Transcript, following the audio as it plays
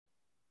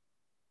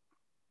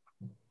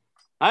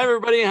Hi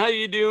everybody, how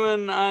you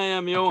doing? I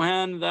am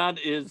Johan.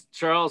 That is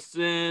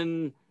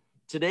Charleston.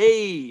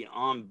 Today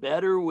on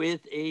Better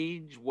with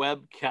Age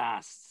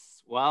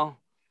webcasts. Well,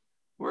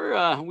 we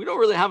don't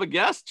really have a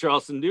guest,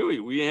 Charleston, do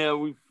we?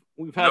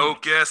 We've had No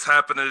guests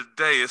happening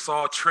today. It's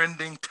all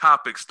trending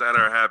topics that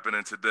are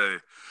happening today.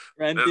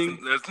 There's,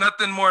 trending, there's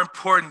nothing more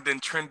important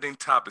than trending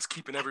topics,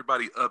 keeping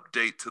everybody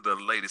update to the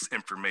latest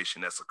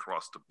information that's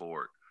across the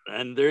board.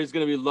 and there's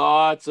going to be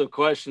lots of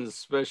questions,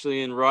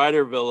 especially in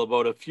Ryderville,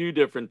 about a few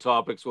different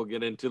topics we'll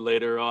get into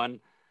later on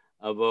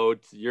about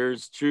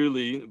yours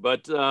truly.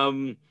 But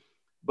we'll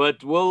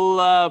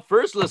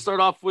first let's start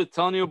off with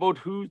telling you about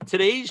who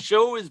today's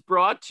show is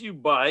brought to you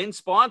by and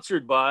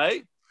sponsored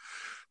by.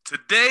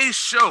 Today's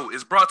show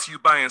is brought to you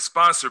by and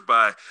sponsored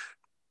by.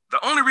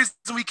 The only reason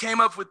we came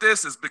up with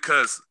this is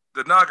because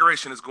the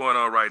inauguration is going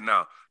on right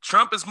now.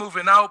 Trump is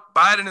moving out,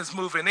 Biden is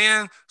moving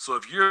in. So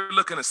if you're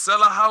looking to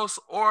sell a house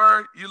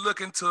or you're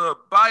looking to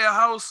buy a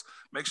house,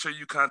 make sure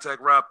you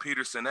contact Rob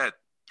Peterson at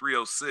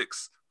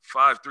 306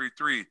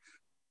 533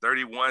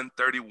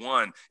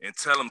 3131 and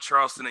tell him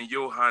Charleston and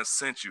Johan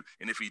sent you.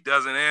 And if he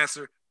doesn't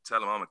answer,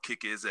 tell him I'm going to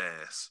kick his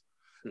ass.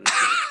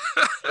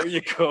 There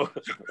you go.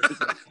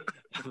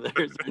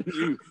 There's a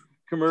new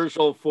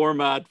commercial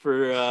format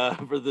for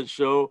the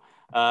show.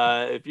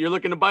 If you're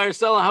looking to buy or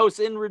sell a house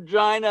in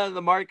Regina,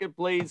 the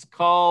marketplace,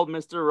 call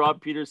Mr.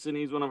 Rob Peterson.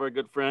 He's one of our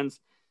good friends,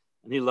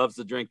 and he loves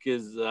to drink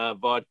his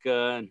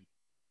vodka and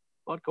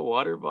vodka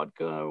water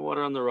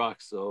on the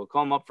rocks. So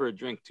call him up for a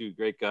drink too.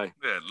 Great guy.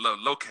 Yeah,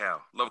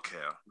 low-cal.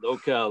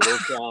 Local.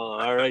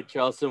 All right,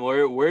 Charleston.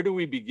 Where do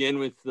we begin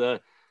with?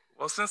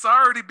 Well, since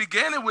I already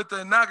began it with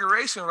the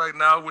inauguration right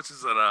now, which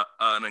is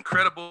an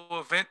incredible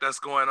event that's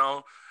going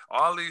on,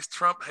 all these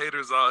Trump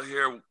haters out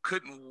here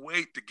couldn't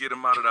wait to get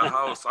him out of the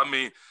house. I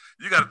mean,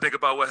 you got to think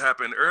about what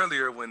happened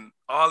earlier when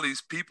all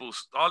these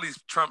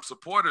Trump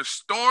supporters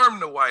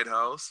stormed the White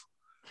House.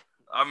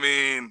 I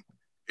mean,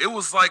 it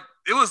was like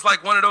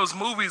one of those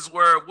movies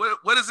where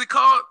what is it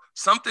called?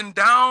 Something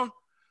down,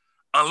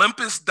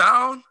 Olympus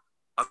down,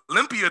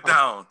 Olympia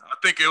down. I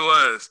think it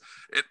was.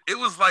 It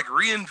was like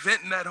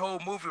reinventing that whole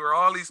movie where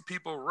all these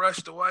people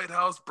rushed the White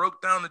House,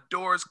 broke down the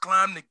doors,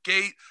 climbed the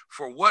gate.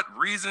 For what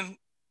reason?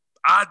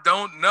 I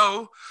don't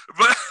know.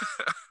 But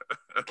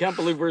I can't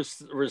believe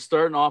we're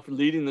starting off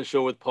leading the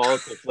show with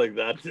politics like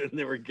that, and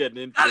they were getting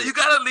into it. you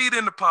got to lead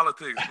into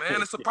politics,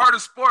 man. It's a part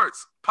of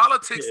sports.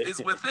 Politics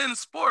is within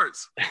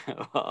sports.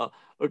 Well,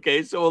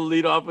 okay, so we'll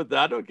lead off with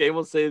that. Okay,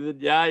 we'll say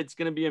that yeah, it's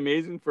going to be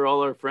amazing for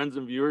all our friends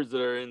and viewers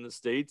that are in the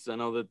states. I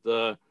know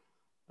that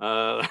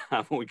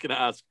we can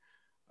ask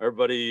our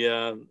buddy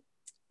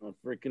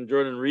freaking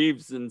Jordan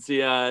Reeves and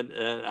see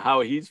how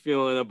he's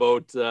feeling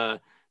about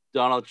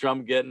Donald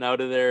Trump getting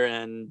out of there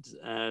and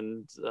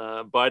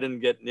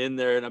Biden getting in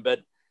there. And I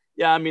bet,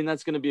 yeah, I mean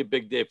that's going to be a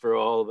big day for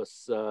all of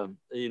us.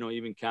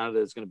 Even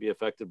Canada is going to be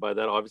affected by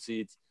that.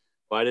 Obviously,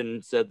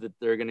 Biden said that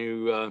they're going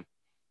to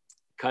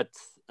cut.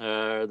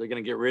 They're going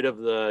to get rid of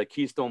the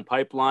Keystone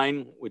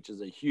Pipeline, which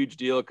is a huge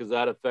deal because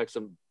that affects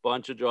a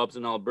bunch of jobs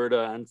in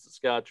Alberta and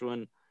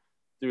Saskatchewan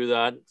through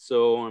that.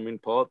 So, I mean,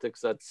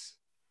 politics, that's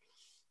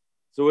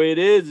the way it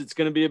is. It's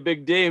going to be a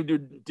big day.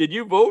 Did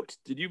you vote?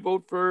 Did you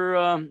vote for,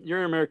 you're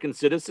an American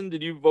citizen.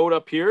 Did you vote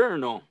up here or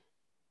no?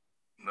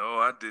 No,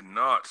 I did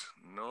not.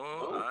 No,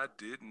 Oh, I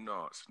did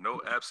not.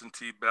 No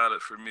absentee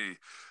ballot for me.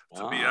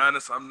 To be wow.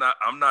 honest, I'm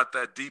not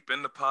that deep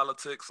into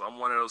politics. I'm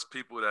one of those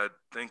people that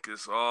think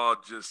it's all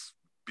just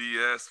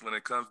BS when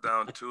it comes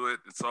down to it.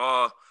 It's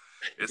all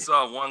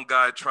one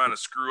guy trying to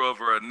screw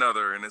over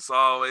another, and it's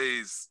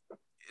always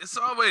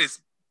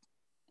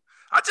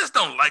I just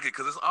don't like it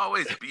because it's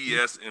always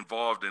BS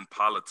involved in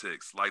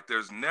politics. Like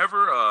there's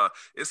never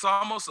it's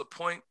almost a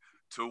point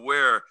to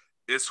where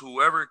it's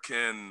whoever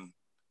can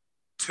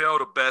tell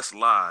the best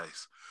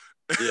lies.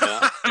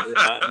 Yeah.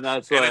 Yeah. And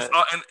that's and it's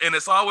why. and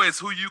it's always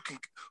who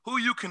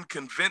you can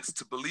convince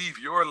to believe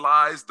your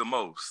lies the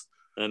most.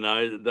 And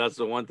that's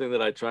the one thing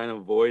that I try and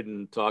avoid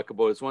and talk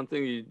about. It's one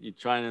thing you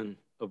try and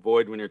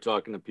avoid when you're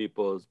talking to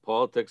people is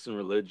politics and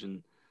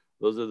religion.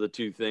 Those are the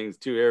two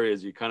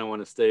areas you kind of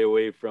want to stay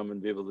away from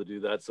and be able to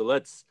do that. So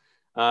let's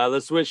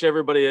wish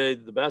everybody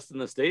the best in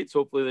the states.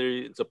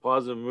 Hopefully, it's a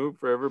positive move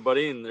for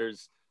everybody, and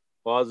there's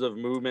positive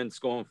movements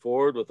going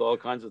forward with all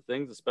kinds of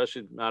things,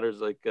 especially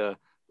matters like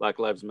Black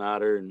Lives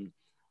Matter and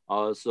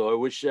all. So I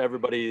wish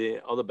everybody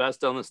all the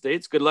best down the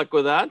states. Good luck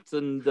with that,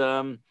 and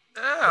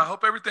Yeah, I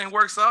hope everything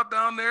works out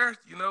down there.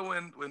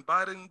 When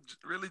Biden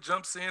really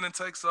jumps in and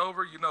takes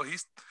over,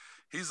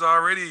 he's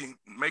already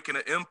making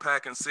an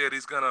impact and said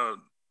he's gonna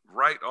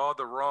right all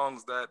the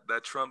wrongs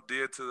that Trump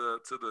did to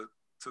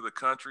the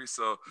country.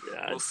 So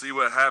yeah, we'll see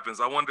what happens.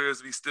 I wonder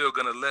is he still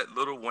gonna let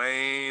Little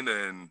Wayne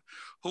and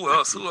who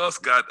else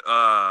got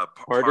pardon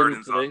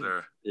pardons out today?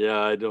 there? Yeah,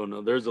 I don't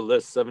know. There's a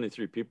list,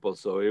 73 people,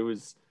 so it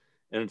was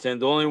entertaining.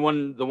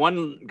 The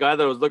one guy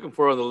that I was looking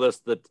for on the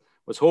list that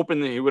was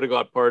hoping that he would have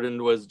got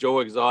pardoned was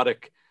Joe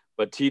Exotic,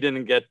 but he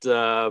didn't get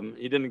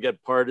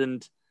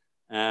pardoned,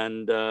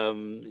 and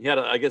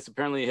I guess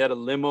apparently he had a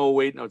limo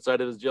waiting outside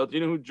of his jail. Do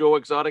you know who Joe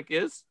Exotic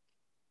is?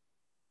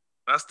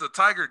 That's the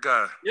Tiger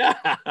guy. Yeah,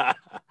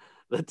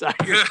 the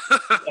Tiger.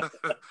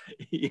 Yeah.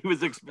 He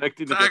was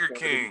expecting to get Tiger fired.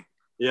 King.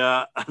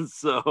 Yeah.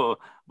 So,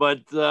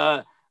 but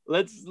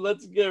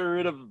let's get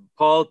rid of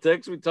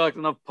politics. We talked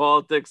enough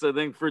politics, I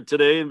think, for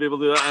today, and be able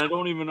to do that. And I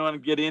don't even want to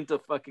get into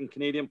fucking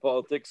Canadian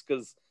politics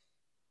because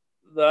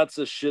that's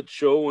a shit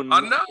show. I And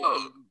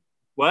know.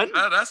 what?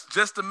 That's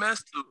just a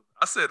mess too.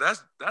 I said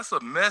that's a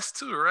mess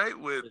too, right?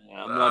 With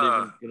Yeah, I'm not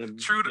even gonna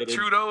get in.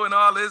 Trudeau and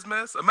all his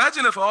mess.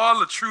 Imagine if all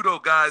the Trudeau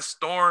guys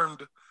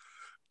stormed.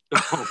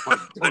 Oh my!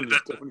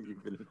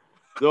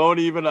 Don't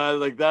even. I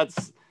like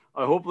that's.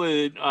 I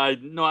hopefully I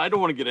no. I don't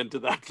want to get into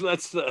that.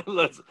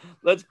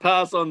 Let's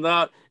pass on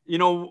that. You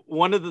know,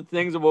 one of the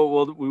things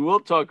about we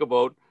will talk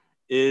about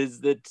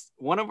is that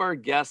one of our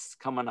guests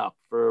coming up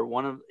for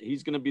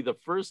he's going to be the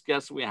first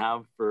guest we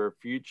have for a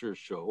future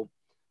show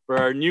for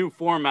our new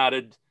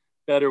formatted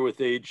Better with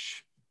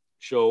Age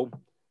show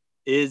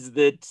is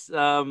that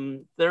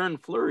Theron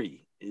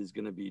Fleury is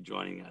going to be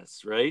joining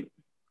us, right?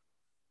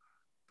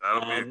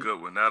 That'll be a good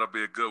one. That'll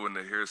be a good one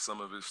to hear some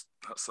of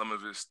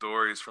his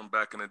stories from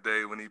back in the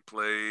day when he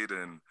played,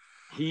 and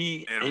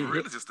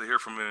really just to hear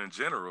from him in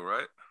general,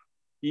 right?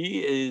 He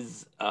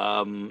is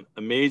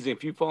amazing.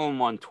 If you follow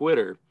him on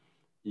Twitter,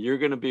 you're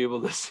going to be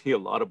able to see a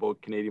lot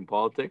about Canadian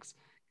politics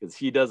because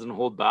he doesn't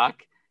hold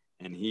back,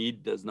 and he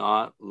does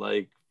not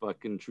like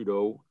fucking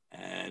Trudeau.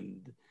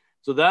 And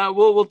so that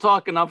we'll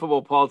talk enough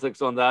about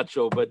politics on that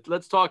show. But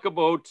let's talk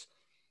about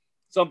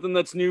something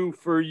that's new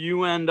for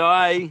you and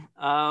I.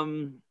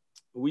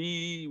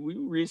 We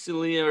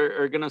recently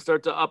are going to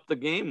start to up the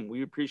game.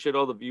 We appreciate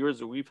all the viewers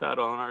that we've had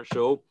on our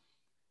show,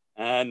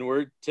 and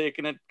we're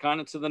taking it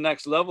kind of to the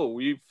next level.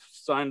 We've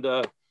signed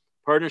a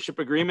partnership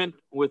agreement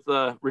with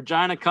a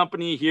Regina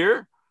company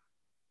here,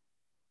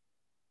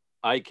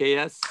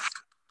 IKS.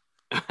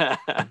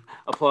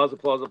 applause.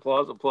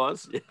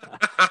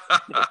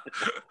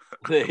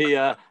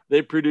 Yeah.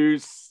 They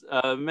produce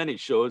many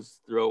shows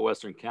throughout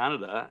Western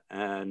Canada,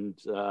 and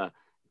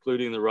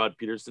including the Rod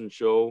Peterson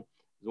Show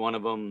is one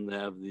of them. They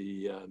have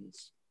the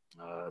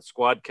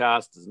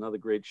Squadcast is another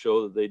great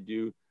show that they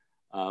do,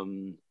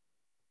 and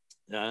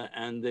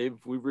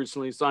we've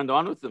recently signed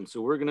on with them.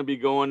 So we're going to be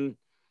going.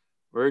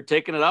 We're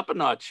taking it up a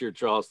notch here,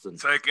 Charleston.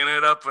 Taking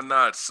it up a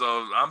notch. So,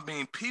 I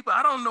mean, people,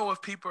 I don't know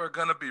if people are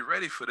going to be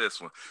ready for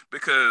this one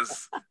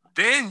because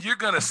then you're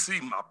going to see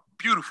my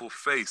beautiful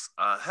face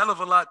a hell of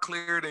a lot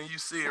clearer than you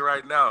see it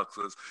right now.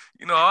 Because,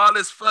 you know, all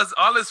this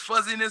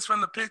fuzziness from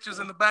the pictures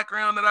in the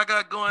background that I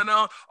got going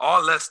on,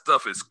 all that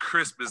stuff is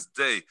crisp as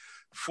day.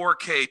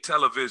 4K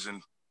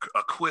television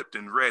equipped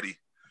and ready.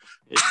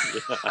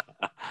 Yeah.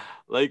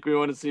 Like we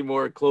want to see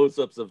more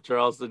close-ups of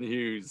Charleston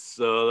Hughes.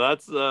 So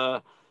that's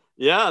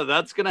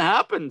going to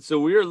happen. So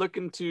we are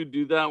looking to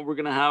do that. We're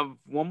going to have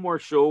one more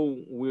show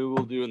we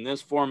will do in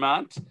this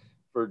format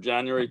for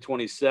January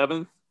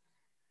 27th.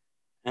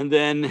 And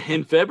then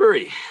in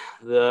February,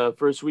 the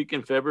first week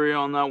in February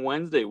on that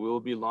Wednesday, we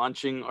will be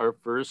launching our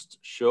first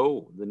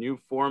show, the new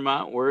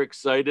format. We're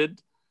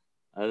excited.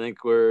 I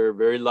think we're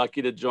very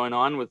lucky to join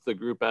on with the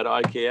group at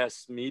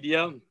IKS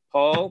Media,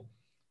 Paul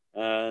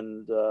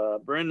and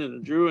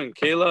Brendan, Drew and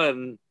Kayla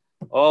and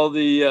all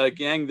the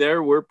gang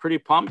there. We're pretty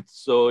pumped.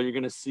 So you're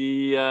going to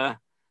see a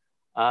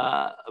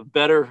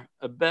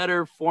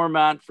better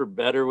format for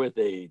Better with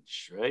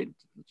Age, right?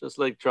 Just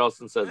like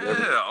Charleston says.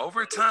 Yeah,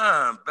 over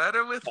time,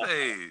 better with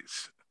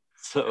age.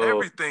 So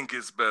everything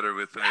gets better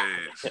with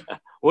age. Yeah.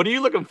 What are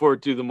you looking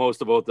forward to the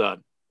most about that?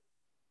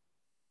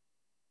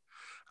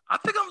 I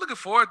think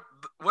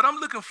what I'm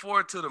looking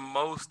forward to the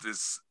most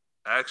is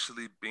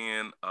actually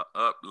being a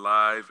up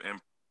live and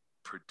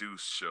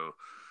produced show.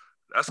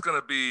 That's going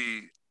to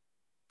be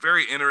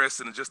very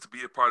interesting, and just to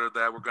be a part of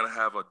that. We're going to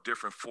have a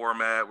different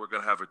format. We're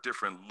going to have a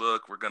different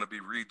look. We're going to be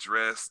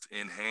redressed,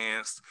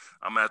 enhanced.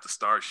 I'm going to have to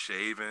start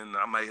shaving.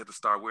 I might have to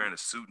start wearing a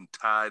suit and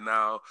tie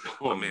now.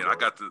 I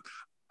got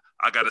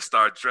to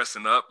start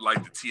dressing up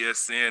like the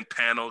TSN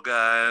panel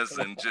guys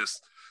and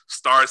just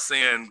start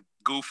saying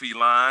goofy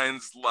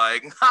lines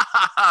like, ha,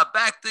 ha, ha,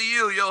 back to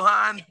you,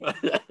 Johan.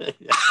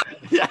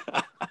 Yeah.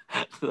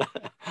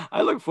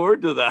 I look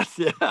forward to that.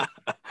 Yeah.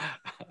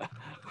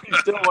 We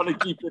still want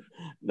to keep it.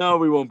 No,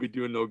 we won't be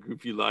doing no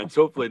goofy lines.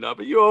 Hopefully not.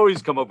 But you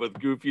always come up with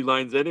goofy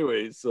lines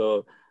anyway.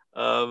 So,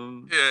 yeah,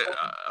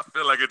 I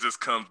feel like it just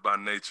comes by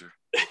nature.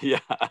 Yeah,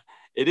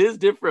 it is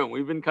different.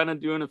 We've been kind of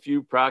doing a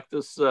few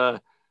practice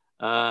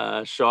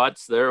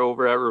shots there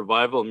over at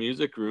Revival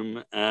Music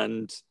Room,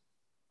 and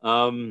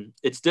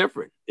it's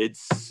different.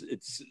 It's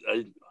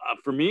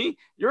for me,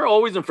 you're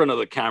always in front of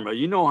the camera.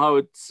 You know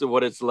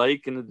what it's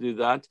like, and to do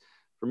that.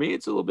 For me,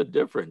 it's a little bit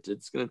different.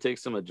 It's going to take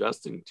some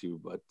adjusting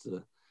to, but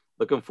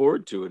looking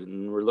forward to it.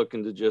 And we're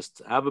looking to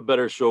just have a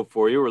better show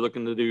for you. We're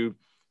looking to do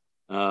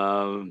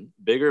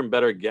bigger and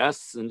better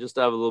guests and just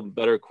have a little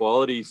better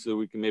quality so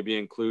we can maybe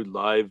include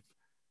live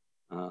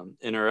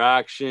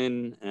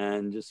interaction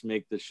and just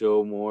make the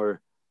show more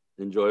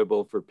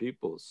enjoyable for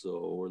people.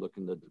 So we're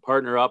looking to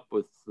partner up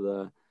with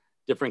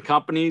different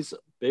companies.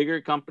 bigger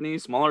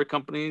companies, smaller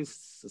companies,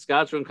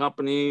 Saskatchewan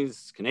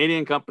companies,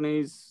 Canadian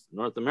companies,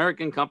 North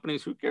American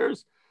companies. Who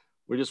cares?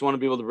 We just want to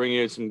be able to bring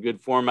you some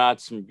good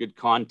formats, some good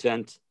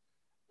content,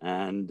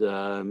 and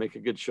make a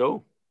good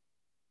show.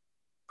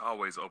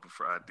 Always open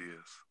for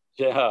ideas.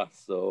 Yeah.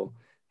 So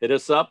hit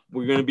us up.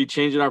 We're going to be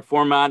changing our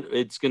format.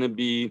 It's going to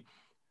be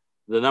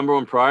the number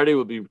one priority.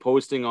 We'll be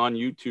posting on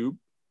YouTube.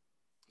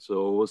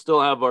 So we'll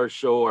still have our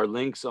show, our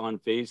links on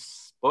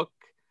Facebook,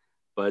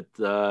 but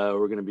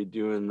we're going to be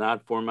doing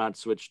that format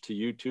switch to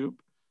YouTube.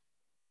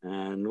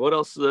 And what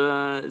else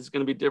is going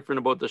to be different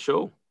about the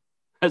show?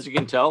 As you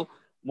can tell,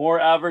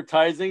 more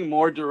advertising,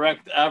 more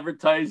direct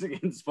advertising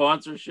and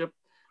sponsorship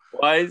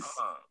wise.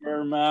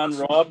 Our man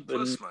Rob.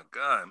 Plus my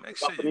guy. Make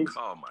sure you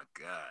call my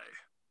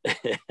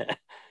guy.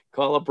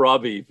 Call up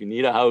Robbie if you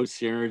need a house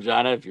here in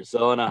Regina, if you're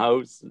selling a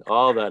house, and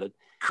all that.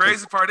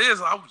 Crazy part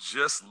is I was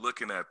just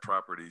looking at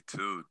property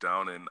too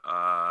down in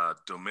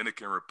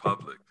Dominican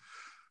Republic.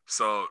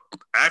 So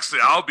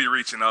actually I'll be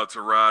reaching out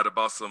to Rod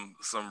about some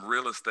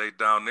real estate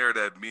down there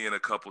that me and a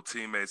couple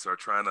teammates are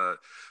trying to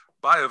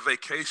buy a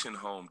vacation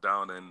home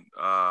down in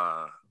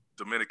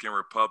Dominican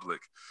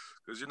Republic.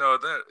 Because, you know,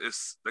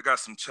 they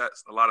got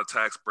a lot of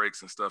tax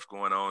breaks and stuff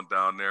going on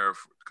down there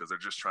because they're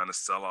just trying to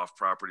sell off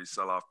property.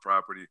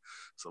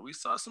 So we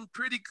saw some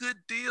pretty good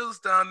deals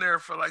down there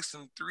for like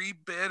some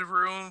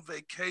 3-bedroom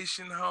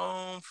vacation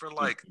home for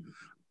like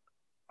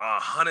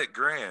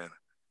 $100,000.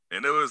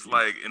 And it was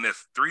like, and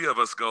if 3 of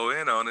us go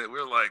in on it,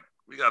 we're like,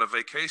 we got a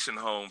vacation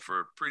home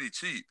for pretty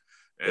cheap.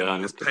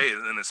 And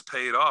it's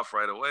paid off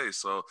right away.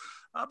 So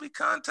I'll be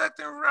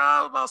contacting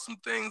Rob about some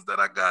things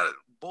that I got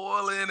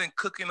boiling and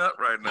cooking up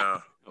right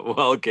now.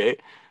 Well, okay.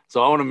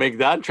 So I want to make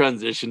that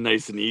transition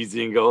nice and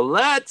easy and go,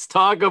 let's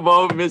talk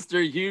about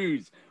Mr.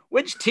 Hughes.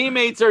 Which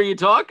teammates are you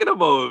talking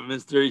about,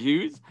 Mr.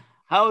 Hughes?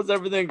 How's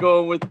everything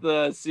going with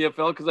the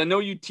CFL? Because I know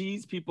you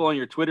tease people on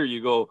your Twitter.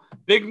 You go,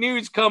 big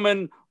news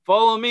coming,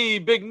 follow me,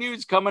 big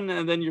news coming.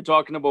 And then you're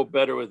talking about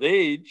better with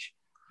age.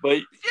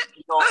 But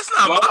that's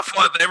not my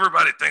fault that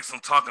everybody thinks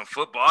I'm talking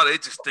football. They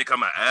just think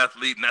I'm an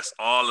athlete, and that's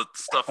all the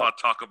stuff I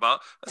talk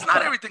about. That's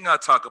not everything I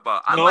talk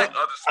about. I like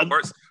other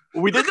sports.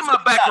 Look at my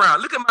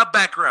background. Look at my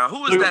background.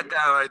 Who is that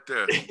guy right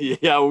there?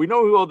 Yeah, we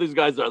know who all these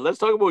guys are. Let's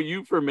talk about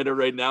you for a minute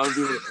right now.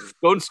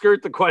 Don't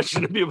skirt the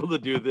question to be able to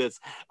do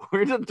this.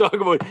 We're going to talk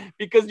about,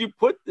 because you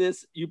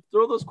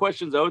throw those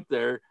questions out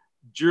there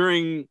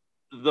during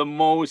the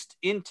most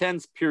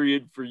intense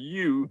period for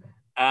you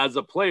as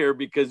a player,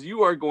 because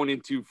you are going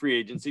into free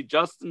agency.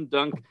 Justin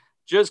Dunk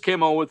just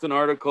came out with an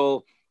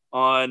article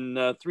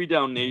on 3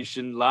 Down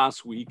Nation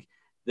last week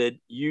that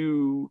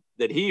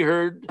he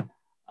heard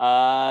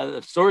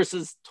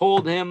sources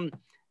told him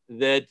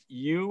that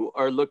you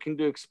are looking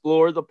to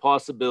explore the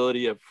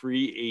possibility of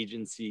free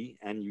agency,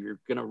 and you're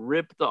going to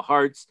rip the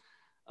hearts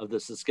of the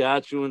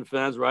Saskatchewan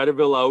fans,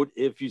 Riderville out,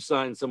 if you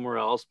sign somewhere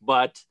else.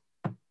 But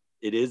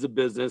it is a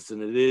business,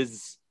 and it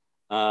is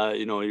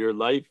your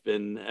life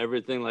and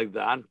everything like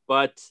that.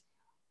 But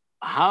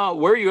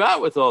where are you at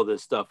with all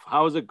this stuff?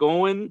 How's it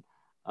going?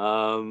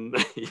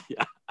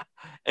 Yeah.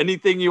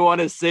 Anything you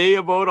want to say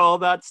about all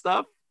that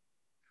stuff?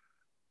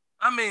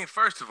 I mean,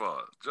 first of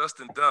all,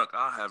 Justin Dunk,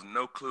 I have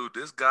no clue.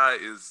 This guy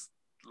is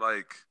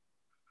like,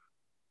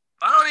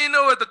 I don't even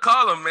know what to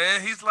call him,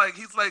 man. He's like,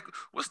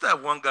 what's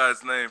that one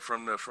guy's name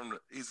from the,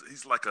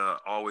 he's like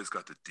always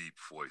got the deep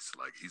voice.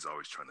 Like he's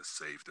always trying to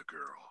save the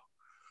girl.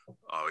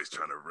 Always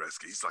trying to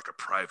rescue. He's like a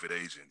private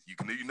agent.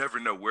 You never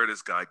know where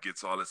this guy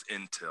gets all his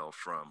intel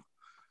from.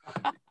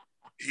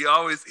 He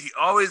always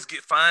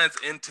finds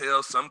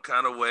intel some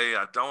kind of way.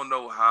 I don't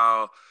know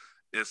how.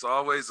 It's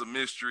always a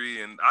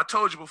mystery. And I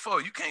told you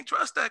before, you can't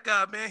trust that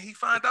guy, man. He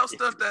find out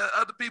stuff that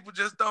other people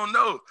just don't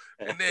know.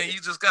 And then you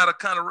just got to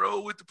kind of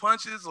roll with the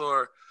punches,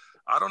 or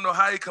I don't know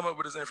how he come up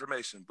with his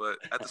information. But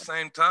at the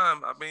same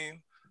time, I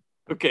mean.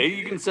 Okay,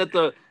 you can set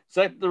the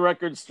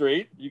record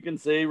straight. You can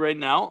say right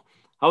now,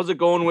 how's it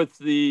going with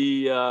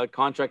the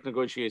contract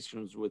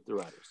negotiations with the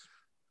Riders?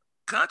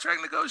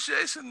 Contract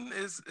negotiation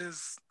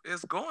is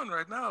going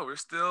right now. We're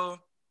still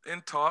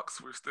in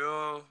talks. We're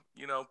still,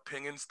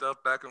 pinging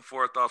stuff back and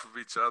forth off of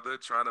each other,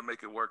 trying to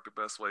make it work the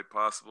best way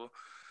possible.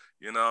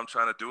 I'm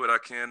trying to do what I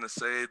can to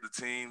save the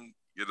team,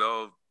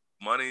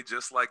 money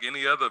just like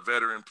any other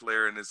veteran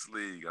player in this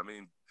league. I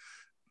mean,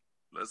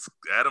 let's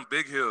Adam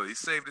Bighill. He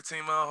saved the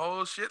team a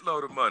whole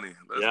shitload of money.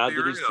 Let's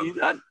be real.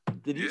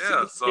 Did you see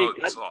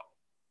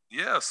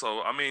that?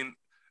 So I mean,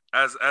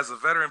 as a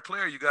veteran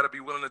player, you got to be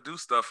willing to do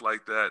stuff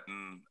like that,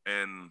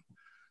 and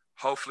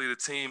hopefully the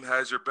team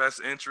has your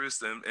best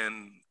interest and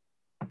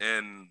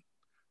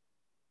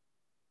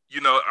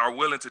are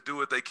willing to do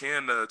what they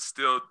can to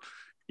still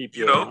keep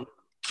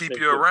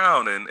you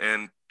around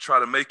and try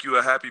to make you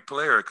a happy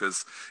player.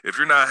 Because if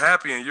you're not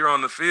happy and you're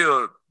on the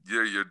field,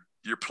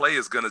 your play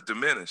is going to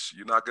diminish.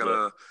 You're not going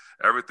to.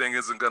 Everything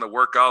isn't going to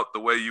work out the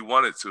way you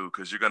want it to,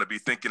 because you're going to be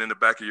thinking in the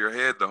back of your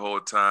head the whole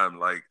time,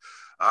 like,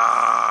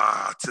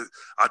 I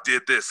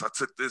did this. I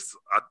took this.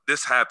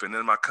 This happened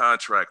in my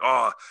contract.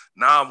 Oh,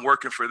 now I'm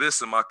working for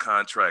this in my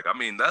contract. I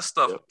mean, that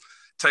stuff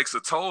takes a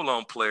toll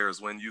on players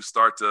when you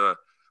start to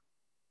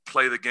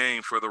play the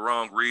game for the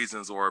wrong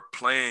reasons or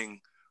playing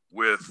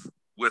with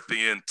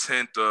the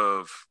intent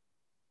of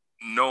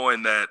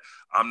knowing that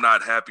I'm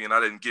not happy and I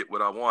didn't get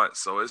what I want.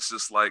 So it's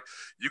just like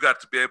you got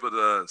to be able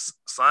to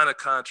sign a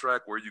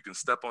contract where you can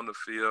step on the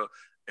field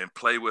and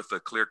play with a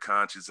clear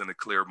conscience and a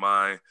clear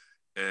mind.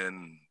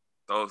 And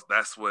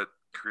that's what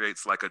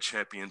creates like a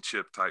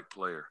championship type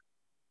player.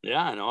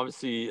 Yeah, and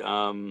obviously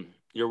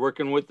you're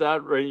working with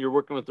that, right? You're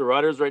working with the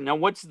Riders right now.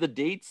 What's the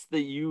dates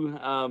that you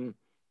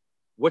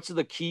what's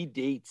the key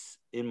dates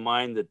in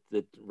mind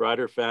that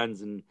Rider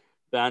fans and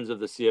fans of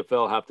the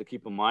CFL have to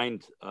keep in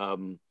mind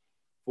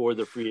for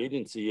the free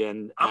agency?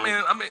 And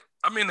I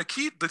mean the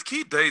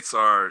key dates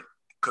are,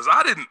 because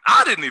I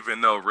didn't even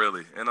know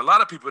really, and a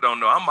lot of people don't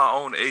know. I'm my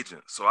own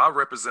agent, so I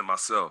represent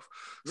myself.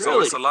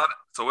 Really?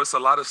 So it's a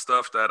lot of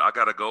stuff that I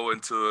got to go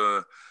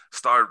into,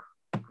 start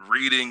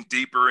reading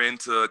deeper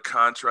into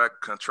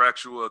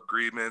contractual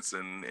agreements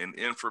and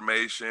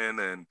information.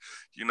 And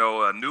you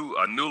know, a new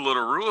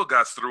little rule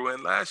got through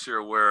in last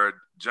year where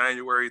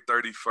January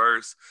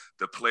 31st,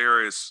 a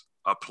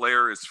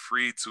player is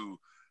free to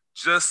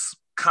just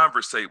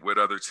conversate with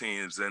other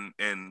teams and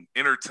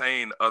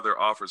entertain other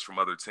offers from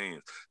other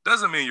teams.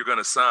 Doesn't mean you're going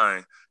to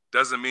sign,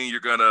 doesn't mean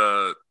you're going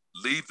to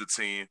leave the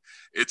team.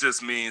 It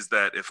just means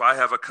that if I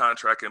have a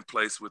contract in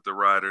place with the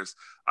Riders,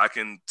 I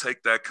can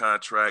take that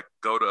contract,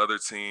 go to other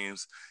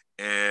teams,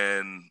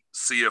 and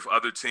see if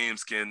other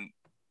teams can,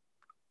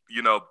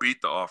 you know,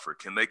 beat the offer.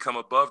 Can they come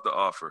above the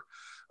offer?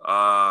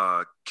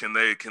 Can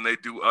they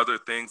do other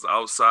things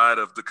outside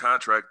of the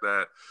contract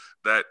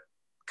that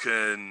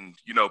can,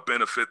 you know,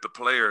 benefit the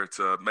player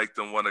to make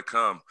them want to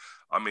come?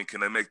 I mean, can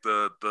they make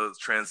the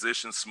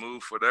transition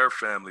smooth for their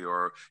family,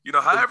 or, you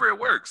know, however it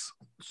works?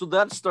 So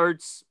that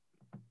starts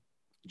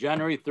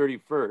January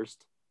 31st,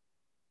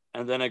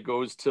 and then it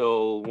goes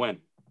till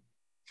when?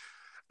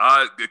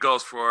 It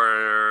goes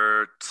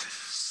for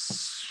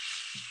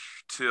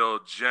till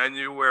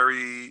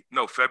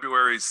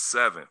February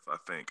 7th, I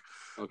think.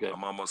 Okay.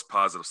 I'm almost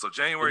positive. So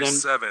January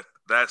 7th,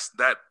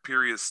 that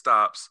period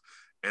stops.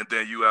 And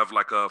then you have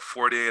like a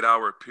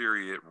 48-hour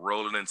period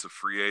rolling into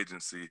free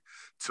agency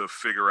to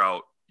figure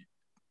out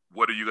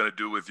what are you going to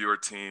do with your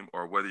team,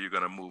 or whether you're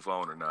going to move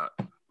on or not.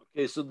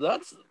 Okay, so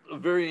that's a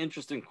very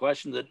interesting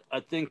question that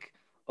I think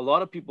a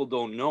lot of people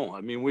don't know.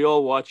 I mean, we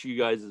all watch you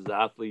guys as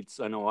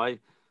athletes. I know I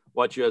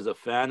watch you as a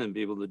fan and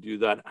be able to do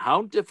that.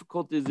 How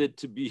difficult is it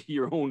to be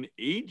your own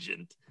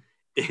agent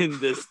in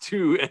this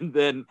too, and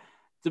then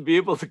to be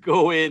able to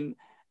go in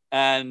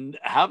and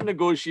have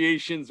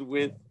negotiations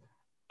with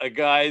a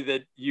guy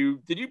that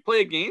did you play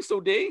against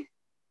O'Day?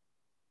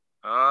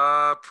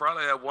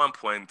 Probably at one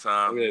point in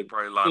time. Okay.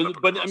 Probably lined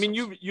up. But I mean,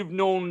 you've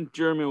known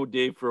Jeremy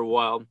O'Day for a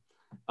while.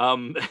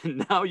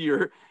 Now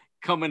you're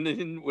coming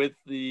in with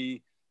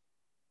the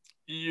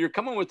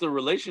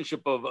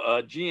relationship of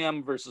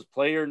GM versus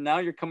player. Now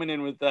you're coming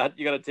in with that.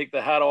 You got to take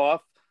the hat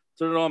off,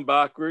 turn it on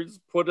backwards,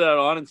 put that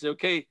on, and say,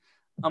 okay,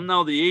 I'm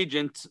now the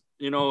agent.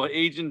 You know,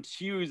 Agent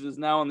Hughes is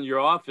now in your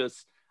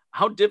office.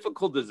 How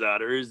difficult is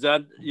that? Or is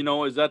that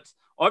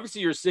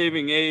obviously you're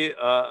saving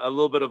a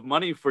little bit of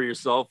money for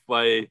yourself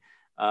by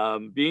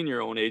being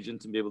your own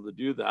agent and be able to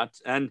do that.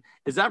 And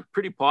is that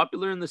pretty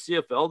popular in the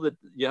CFL, that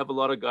you have a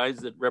lot of guys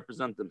that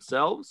represent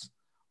themselves?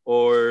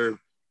 Or,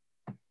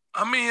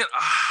 I mean,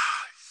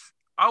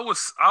 I would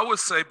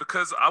say,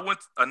 because I went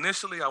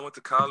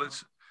to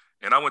college,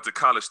 and I went to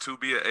college to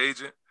be an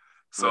agent.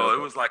 So It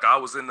was like I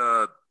was in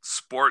the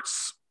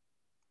sports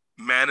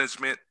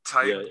management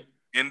type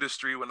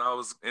industry when I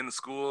was in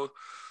school.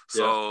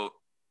 So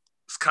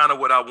it's kind of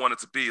what I wanted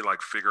to be,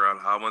 like figure out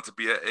how I want to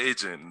be an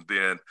agent. And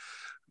then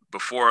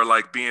before,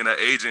 like, being an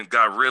agent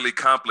got really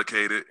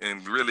complicated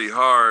and really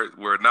hard,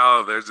 where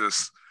now they're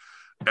just,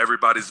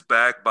 everybody's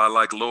backed by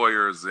like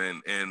lawyers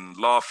and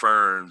law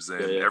firms,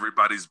 and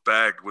everybody's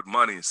backed with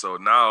money. So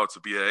now to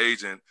be an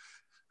agent,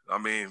 I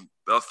mean,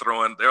 they'll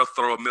throw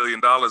 $1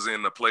 million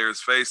in the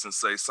player's face and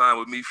say, sign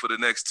with me for the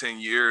next 10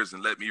 years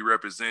and let me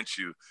represent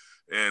you.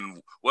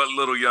 And what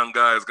little young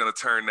guy is going to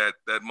turn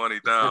that money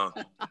down?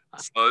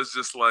 So it's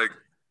just like,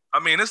 I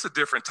mean, it's a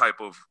different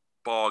type of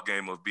ball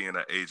game of being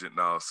an agent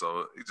now.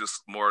 So it's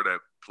just more that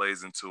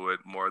plays into it,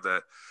 more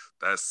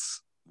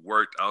that's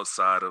worked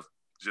outside of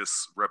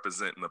just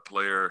representing the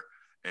player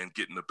and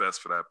getting the best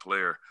for that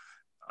player.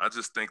 I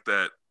just think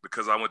that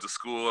because I went to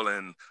school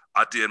and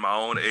I did my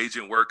own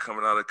agent work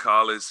coming out of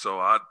college, so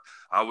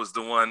I was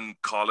the one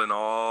calling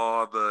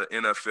all the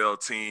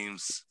NFL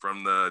teams,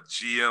 from the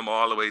GM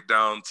all the way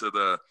down to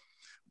the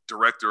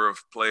director of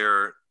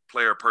player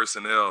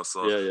personnel.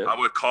 So I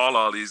would call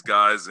all these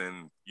guys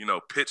and, you know,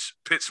 pitch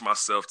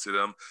myself to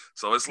them.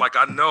 So it's like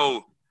I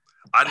know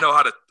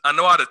how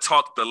to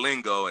talk the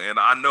lingo, and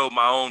I know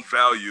my own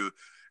value.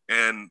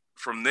 And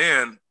from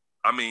then,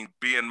 I mean,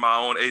 being my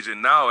own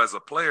agent now as a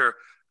player,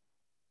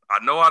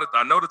 I know how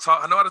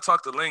to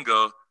talk the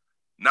lingo.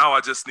 Now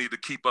I just need to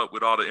keep up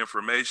with all the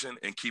information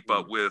and keep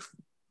up with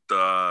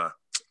the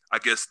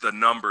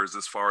numbers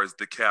as far as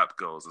the cap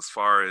goes, as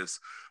far as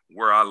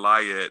where I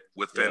lie at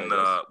within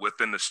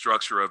the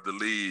structure of the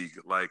league,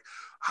 like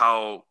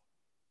how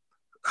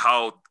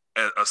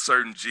a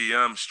certain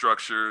GM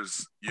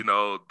structures,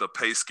 the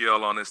pay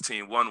scale on his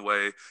team one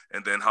way,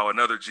 and then how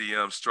another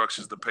GM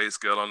structures the pay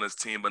scale on his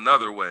team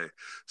another way.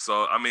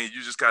 So, I mean,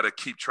 you just got to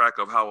keep track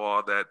of how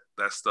all that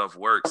stuff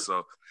works.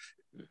 So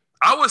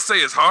I would say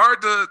it's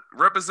hard to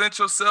represent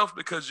yourself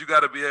because you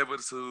got to be able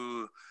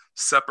to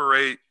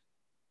separate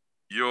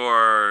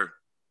your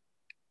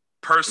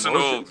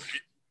personal,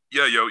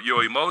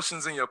 your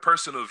emotions and your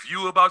personal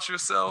view about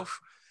yourself,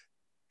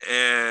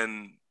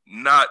 and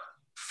not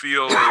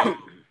feel,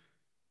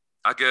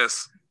 I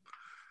guess,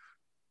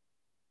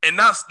 and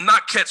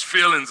not catch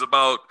feelings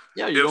about.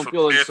 Yeah, you don't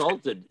feel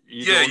insulted.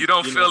 You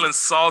don't feel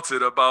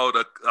insulted about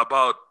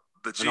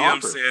the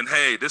GM saying,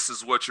 "Hey, this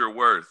is what you're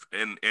worth,"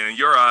 and in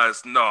your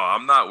eyes, no,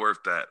 I'm not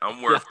worth that.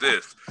 I'm worth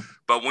this.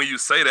 But when you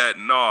say that,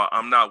 no,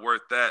 I'm not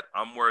worth that.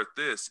 I'm worth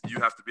this. You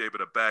have to be able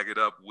to back it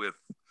up with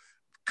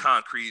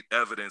concrete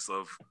evidence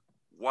of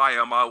why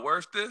am I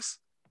worth this?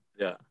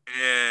 Yeah,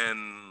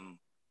 and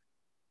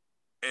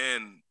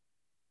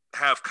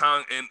have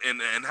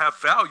and have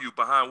value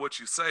behind what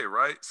you say,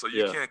 right? So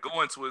you can't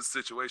go into a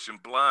situation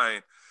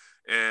blind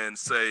and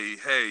say,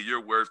 "Hey, you're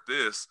worth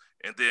this,"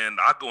 and then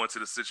I go into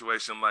the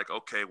situation like,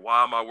 "Okay,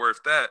 why am I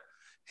worth that?"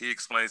 He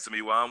explains to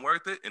me why I'm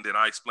worth it, and then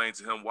I explain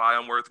to him why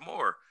I'm worth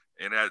more.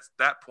 And at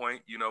that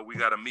point, we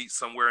got to meet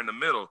somewhere in the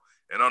middle.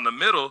 And on the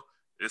middle,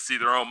 it's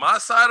either on my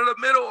side of the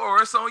middle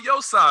or it's on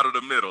your side of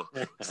the middle.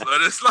 So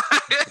it's like,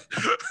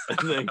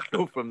 and then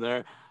go from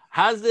there.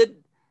 Has it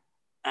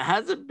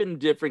been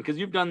different? Because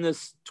you've done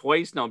this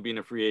twice now, being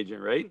a free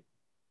agent, right?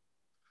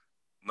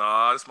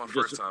 Nah, it's my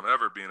first time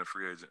ever being a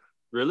free agent.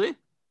 Really?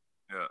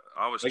 Yeah,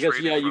 I was. I guess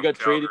you got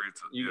traded.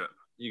 You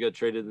got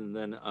traded, and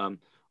then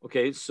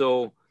okay.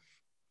 So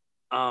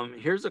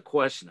here's a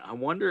question. I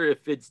wonder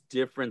if it's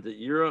different that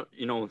you're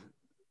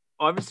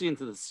obviously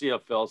into the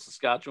CFL.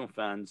 Saskatchewan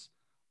fans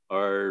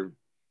are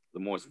the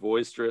most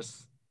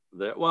boisterous.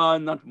 Well,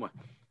 not more.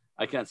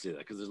 I can't say that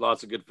because there's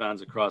lots of good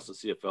fans across the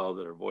CFL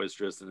that are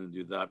boisterous and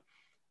do that.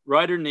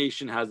 Rider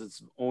Nation has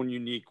its own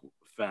unique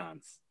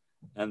fans,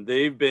 and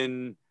they've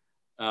been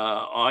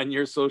on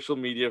your social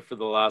media for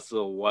the last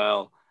little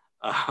while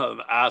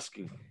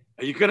asking,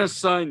 "Are you going to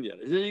sign yet?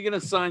 Are you going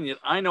to sign yet?"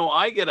 I know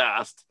I get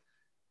asked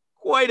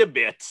quite a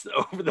bit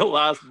over the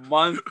last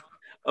month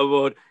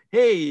about,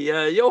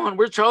 "Hey, Johan,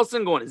 where's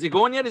Charleston going? Is he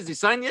going yet? Is he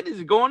signed yet? Is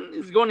he going?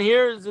 Is he going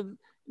here? Is it?"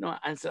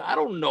 I said, "I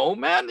don't know,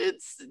 man.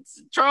 It's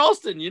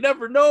Charleston. You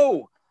never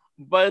know."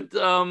 But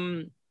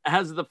how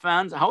have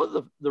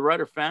the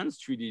Rider fans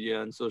treated you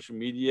on social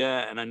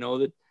media? And I know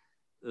that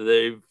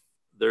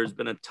there's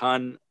been a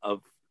ton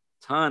of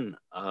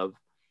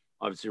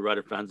obviously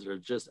Rider fans that are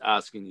just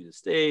asking you to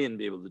stay and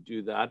be able to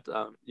do that.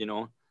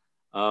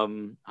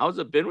 How's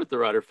it been with the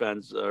Rider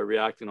fans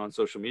reacting on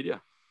social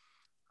media?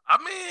 I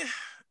mean,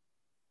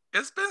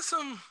 it's been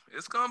some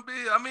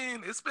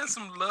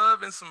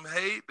love and some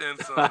hate and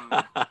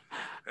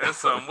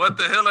some what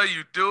the hell are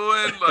you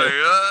doing? Like,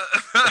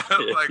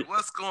 like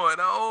what's going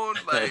on?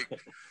 Like,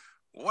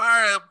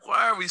 why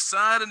are we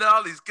signing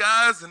all these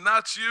guys and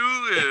not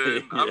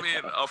you? And I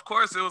mean, of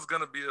course it was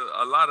gonna be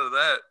a lot of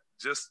that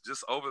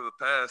just over the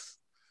past,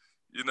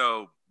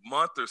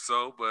 month or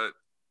so. But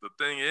the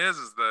thing is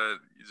that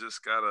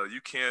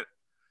you can't.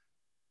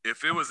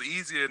 If it was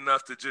easy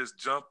enough to just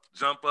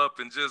jump up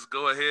and just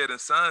go ahead and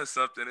sign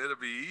something, it'll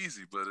be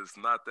easy, but it's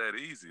not that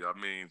easy. I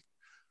mean,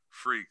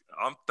 freak,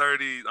 I'm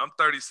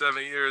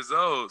 37 years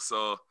old.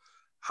 So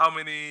how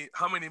many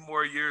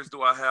more years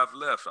do I have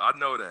left? I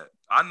know that.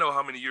 I know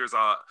how many years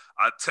I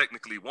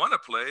technically want to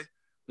play,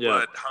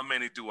 but how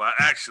many do I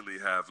actually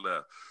have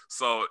left?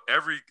 So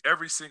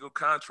every single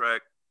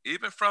contract,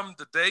 even from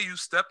the day you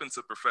step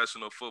into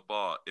professional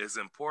football, is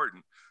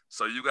important.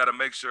 So you got to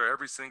make sure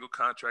every single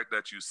contract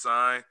that you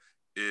sign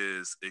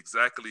is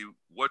exactly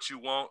what you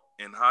want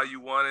and how you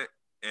want it.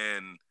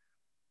 And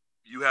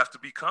you have to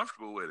be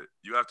comfortable with it.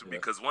 You have to be,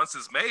 because once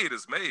it's made,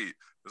 it's made.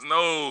 There's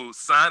no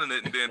signing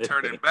it and then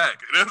turning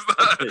back.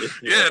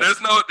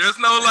 There's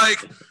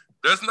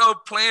no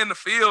playing the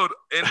field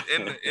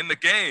in the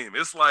game.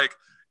 It's like,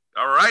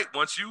 all right,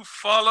 once you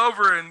fall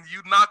over and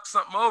you knock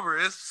something over,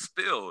 it's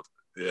spilled.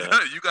 Yeah.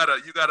 you gotta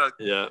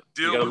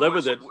deal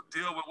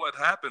with what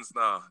happens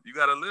now. You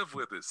gotta live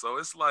with it. So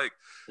it's like,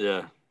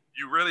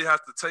 you really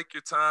have to take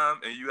your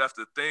time and you have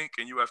to think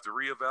and you have to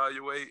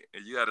reevaluate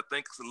and you got to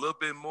think a little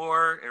bit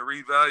more and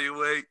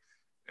reevaluate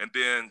and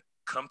then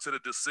come to the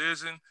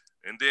decision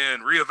and then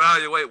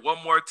reevaluate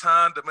one more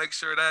time to make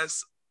sure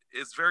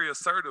it's very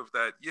assertive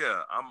that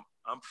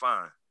I'm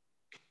fine.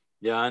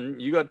 Yeah,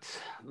 and you got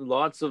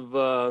lots of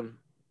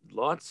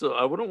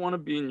I wouldn't want to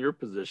be in your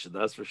position,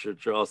 that's for sure,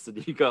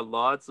 Charleston. You got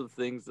lots of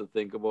things to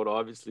think about.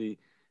 Obviously,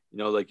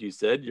 like you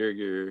said,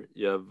 you're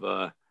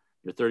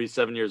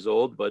 37 years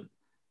old, but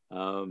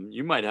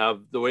you might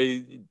have the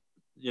way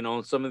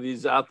some of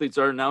these athletes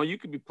are now. You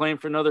could be playing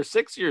for another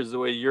 6 years the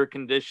way you're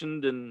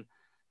conditioned and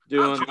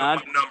doing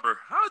that.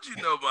 How'd you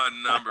know my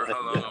number?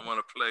 How long I want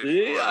to play?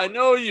 See, I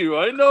know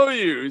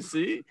you.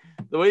 See,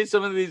 the way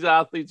some of these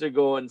athletes are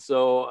going.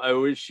 So I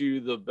wish you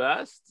the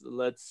best.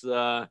 Let's.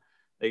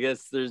 I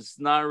guess there's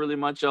not really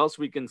much else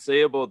we can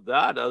say about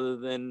that other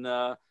than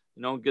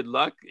good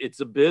luck. It's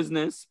a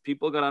business.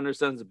 People got to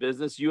understand it's a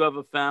business. You have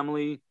a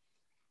family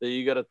that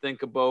you got to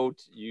think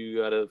about. You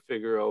got to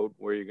figure out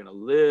where you're going to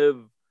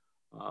live,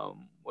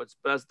 what's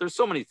best. There's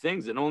so many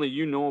things, and only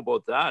you know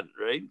about that,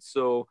 right?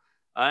 So,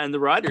 and the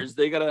riders,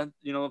 they got to,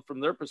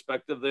 from their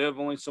perspective, they have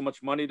only so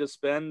much money to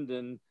spend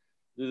and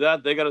do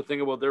that. They got to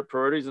think about their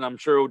priorities, and I'm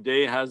sure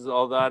O'Day has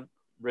all that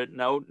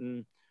written out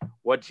and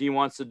what he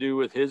wants to do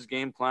with his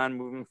game plan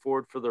moving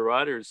forward for the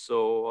riders.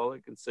 So all I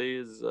can say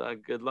is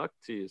good luck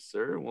to you,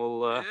 sir.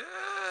 Well,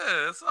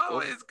 yeah, it's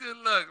always good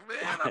luck,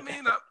 man. I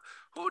mean,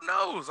 who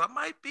knows? I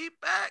might be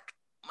back.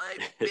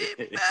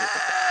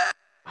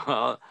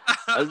 Well,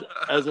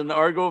 as an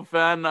Argo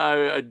fan,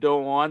 I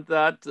don't want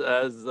that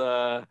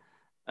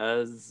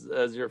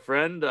as your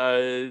friend.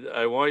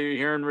 I want you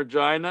here in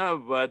Regina,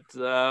 but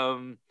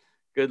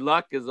good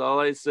luck is all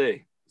I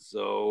say.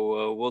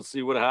 So we'll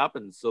see what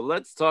happens. So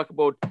let's talk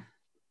about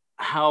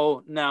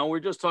how now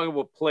we're just talking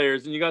about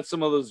players, and you got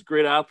some of those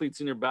great athletes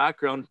in your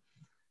background.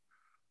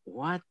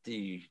 What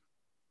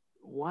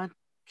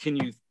can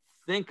you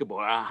think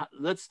about?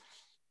 Let's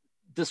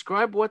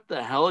describe what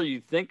the hell are you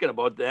thinking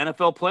about the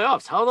NFL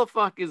playoffs? How the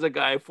fuck is a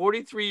guy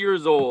 43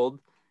 years old,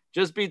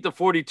 just beat the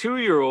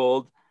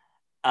 42-year-old,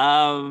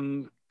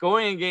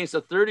 going against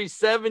a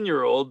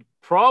 37-year-old,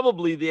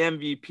 probably the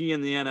MVP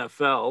in the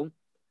NFL?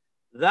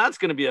 That's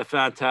going to be a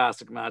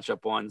fantastic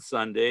matchup on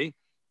Sunday.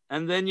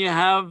 And then you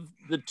have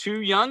the two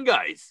young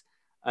guys.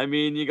 I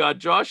mean, you got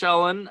Josh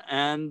Allen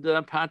and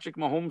Patrick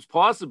Mahomes,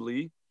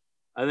 possibly.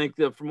 I think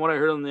that from what I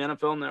heard on the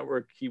NFL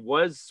Network, he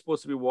was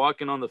supposed to be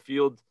walking on the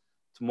field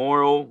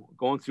tomorrow,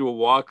 going through a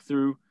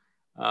walkthrough.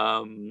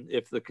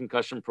 If the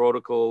concussion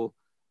protocol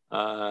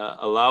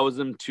allows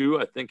him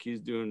to, I think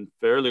he's doing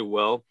fairly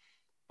well.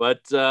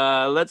 But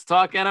let's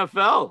talk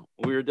NFL.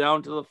 We're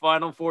down to the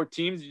final four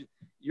teams.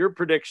 Your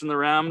prediction, the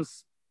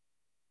Rams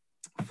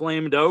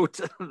flamed out.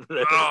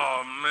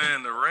 Oh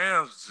man, the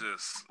Rams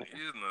just, they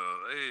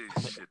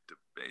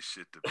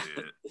shit the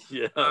bed.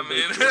 Yeah, I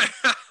mean,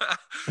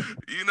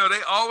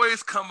 they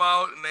always come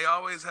out and they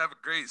always have a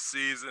great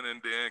season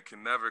and then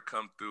can never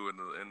come through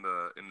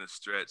in the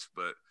stretch.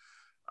 But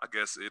I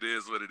guess it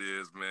is what it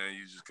is, man.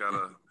 You just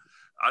gotta.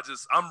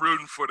 I'm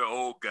rooting for the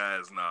old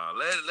guys now.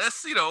 Let's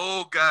see the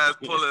old guys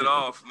pull it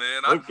off,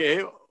 man.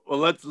 Okay. Well,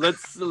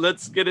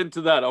 let's get into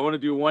that. I want to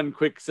do one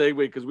quick segue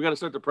because we got to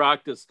start to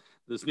practice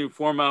this new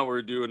format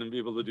we're doing and be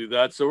able to do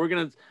that. So we're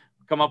going to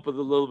come up with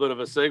a little bit of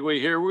a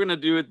segue here. We're going to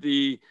do it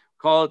the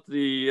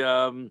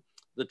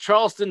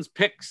Charleston's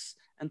picks.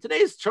 And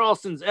today's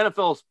Charleston's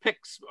NFL's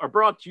picks are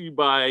brought to you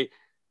by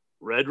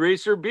Red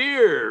Racer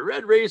Beer.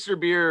 Red Racer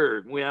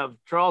Beer. We have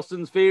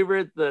Charleston's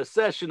favorite, the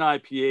Session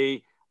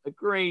IPA, a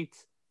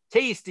great,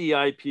 tasty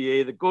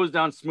IPA that goes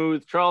down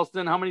smooth.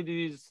 Charleston, how many do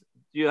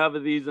you have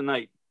of these a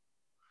night?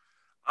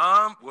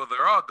 Well,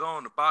 they're all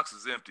gone. The box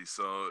is empty.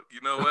 So,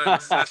 you know what? The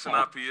Session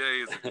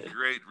IPA is a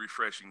great,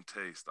 refreshing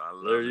taste. I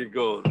love it. There you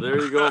go.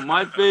 There you go.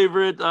 My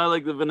favorite, I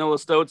like the vanilla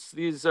stouts.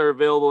 These are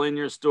available in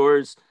your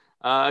stores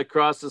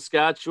across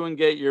Saskatchewan.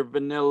 Get your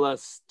vanilla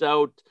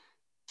stout.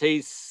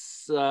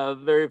 Tastes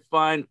very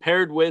fine,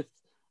 paired with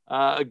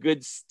a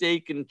good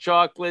steak and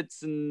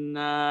chocolates and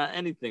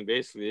anything,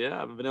 basically.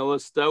 Yeah, vanilla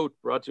stout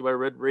brought to you by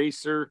Red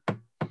Racer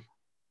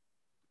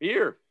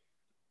Beer.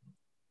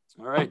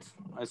 All right,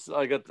 I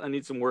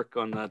need some work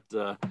on that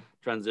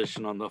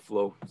transition on the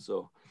flow.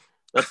 So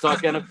let's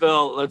talk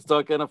NFL. Let's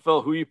talk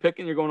NFL. Who are you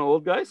picking? You're going to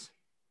old guys?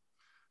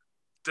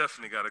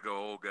 Definitely got to go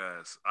old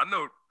guys. I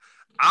know.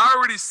 I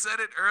already said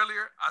it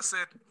earlier. I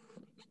said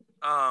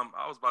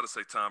I was about to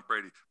say Tom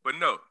Brady, but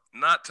no,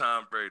 not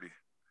Tom Brady.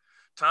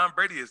 Tom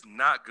Brady is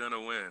not gonna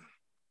win.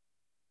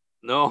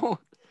 No,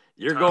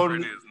 Tom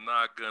Brady is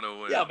not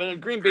gonna win. Yeah,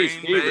 but Green Bay's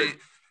favorite.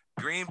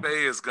 Green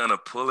Bay is gonna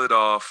pull it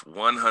off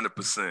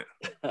 100%.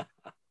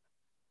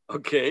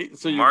 Okay,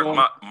 so you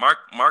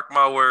mark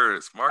my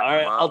words. All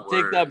right, I'll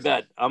take that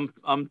bet.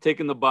 I'm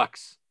taking the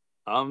Bucks.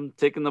 I'm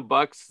taking the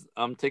Bucks.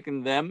 I'm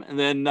taking them. And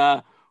then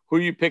who are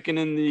you picking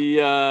in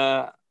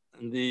the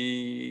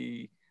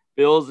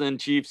Bills and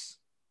Chiefs?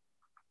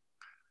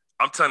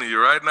 I'm telling you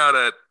right now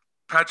that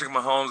Patrick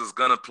Mahomes is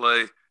gonna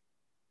play,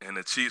 and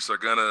the Chiefs are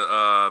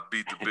gonna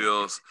beat the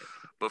Bills.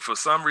 But for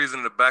some reason,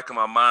 in the back of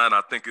my mind,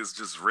 I think it's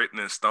just written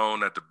in stone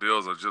that the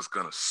Bills are just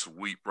going to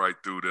sweep right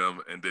through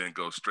them and then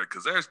go straight.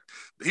 Because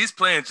he's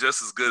playing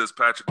just as good as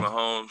Patrick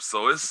Mahomes.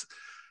 So it's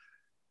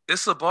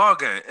a ball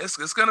game. It's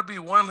going to be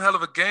one hell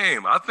of a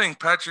game. I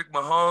think Patrick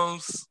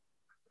Mahomes,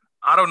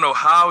 I don't know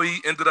how he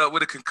ended up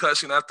with a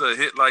concussion after a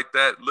hit like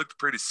that. Looked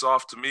pretty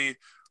soft to me.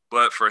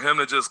 But for him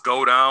to just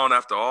go down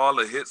after all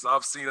the hits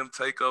I've seen him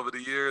take over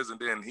the years, and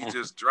then he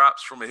just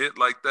drops from a hit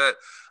like that,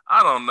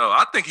 I don't know.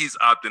 I think he's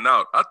opting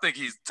out. I think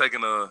he's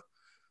taking a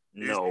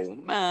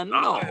no. I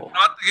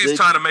think he's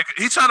trying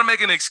to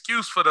make an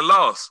excuse for the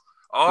loss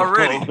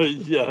already. Oh,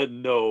 yeah,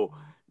 no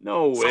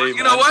way. So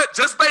you know what?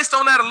 Just based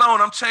on that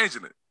alone, I'm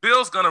changing it.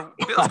 Bill's gonna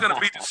beat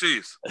the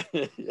Chiefs.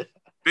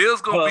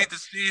 Bills gonna beat the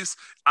Chiefs.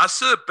 I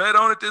should bet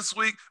on it this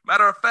week.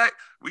 Matter of fact,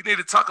 we need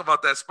to talk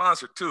about that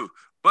sponsor too.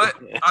 But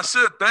I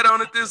should bet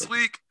on it this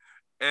week,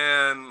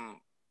 and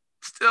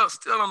still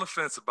on the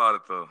fence about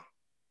it though.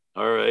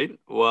 All right.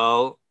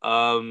 Well,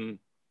 I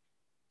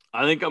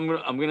think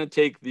I'm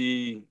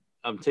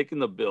taking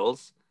the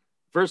Bills.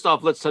 First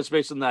off, let's touch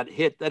base on that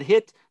hit. That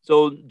hit.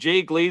 So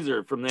Jay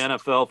Glazer from the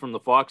NFL, from the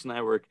Fox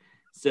Network,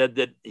 said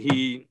that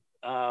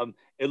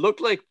it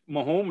looked like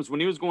Mahomes, when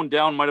he was going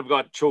down, might have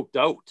got choked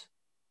out.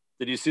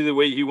 Did you see the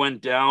way he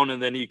went down,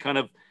 and then he kind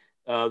of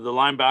the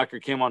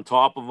linebacker came on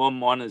top of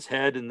him on his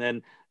head, and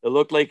then it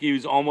looked like he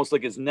was almost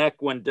like his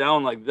neck went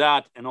down like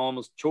that and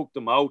almost choked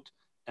him out,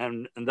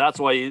 and that's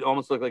why he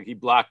almost looked like he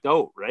blacked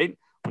out, right?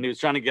 When he was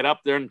trying to get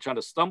up there and trying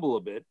to stumble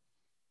a bit.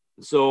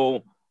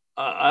 So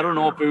I don't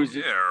know if it was.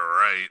 Yeah,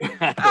 right.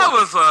 It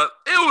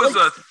was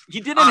a. He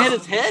didn't hit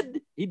his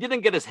head. He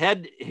didn't get his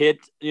head hit.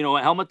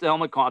 Helmet to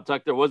helmet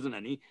contact. There wasn't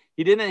any.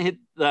 He didn't hit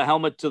the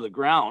helmet to the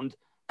ground.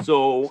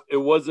 So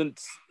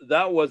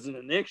that wasn't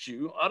an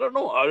issue. I don't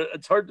know.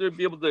 It's hard to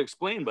be able to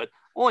explain, but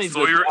only.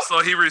 So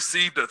he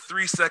received a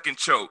 3-second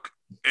choke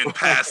and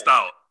passed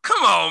out.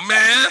 Come on,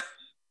 man.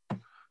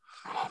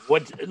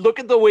 Look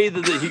at the way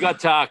that he got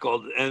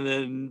tackled, and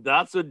then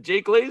that's what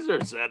Jake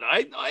Glazer said.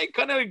 I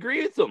kind of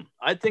agree with him.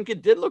 I think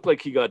it did look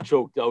like he got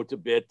choked out a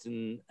bit,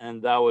 and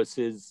that was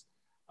his.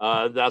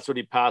 That's what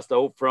he passed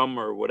out from,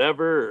 or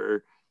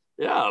whatever.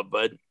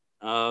 But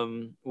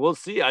we'll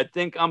see. I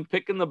think I'm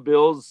picking the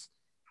Bills,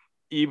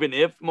 even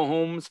if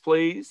Mahomes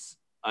plays.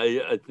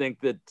 I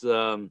think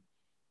that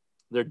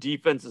their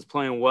defense is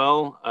playing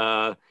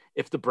well.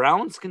 If the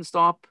Browns can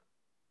stop,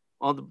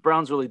 well, the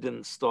Browns really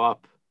didn't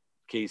stop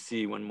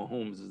KC when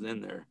Mahomes is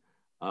in there.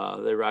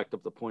 They racked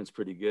up the points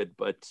pretty good,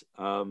 but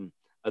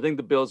I think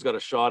the Bills got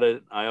a shot at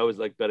it. I always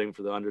like betting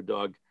for the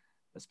underdog,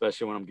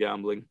 especially when I'm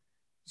gambling.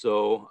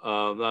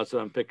 So that's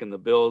what I'm picking, the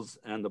Bills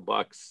and the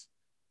Bucks.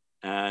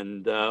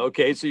 And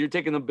okay, so you're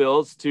taking the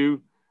Bills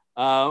too.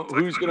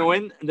 Who's going to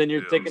win? And then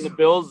you're taking the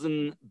Bills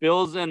and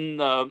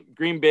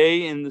Green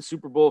Bay in the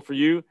Super Bowl for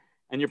you,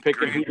 and you're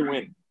picking who to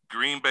win.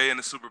 Green Bay in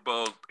the Super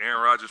Bowl.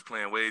 Aaron Rodgers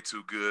playing way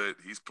too good.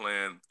 He's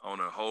playing on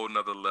a whole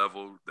nother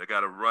level. They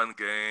got a run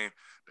game.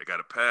 They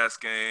got a pass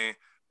game.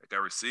 They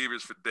got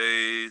receivers for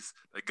days.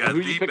 They got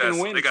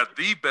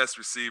the best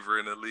receiver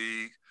in the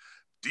league.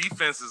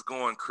 Defense is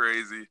going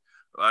crazy.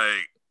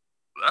 Like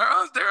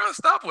they're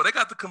unstoppable. They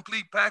got the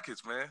complete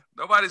package, man.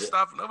 Nobody's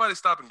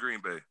stopping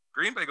Green Bay.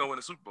 Green Bay gonna win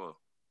the Super Bowl.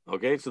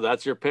 Okay, so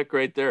that's your pick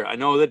right there. I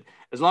know that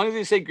as long as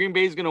you say Green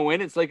Bay is gonna win,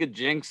 it's like a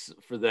jinx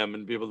for them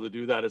and be able to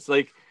do that. It's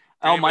like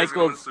Al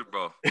Michaels, Super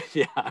Bowl.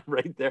 Yeah,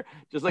 right there.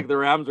 Just like the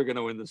Rams are going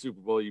to win the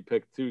Super Bowl, you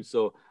picked too.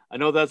 So I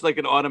know that's like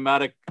an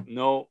automatic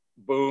no,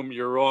 boom,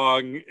 you're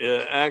wrong,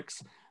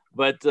 X.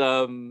 But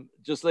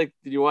just like,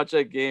 did you watch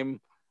that game?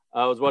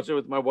 I was watching it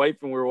with my wife,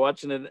 and we were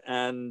watching it,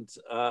 and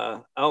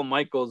Al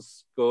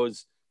Michaels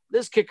goes,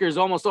 "This kicker is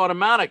almost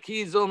automatic.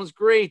 He's almost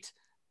great."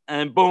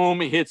 And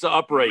boom, he hits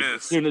upright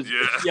as soon as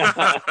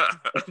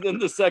And then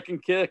the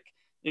second kick,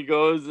 he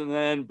goes, and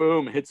then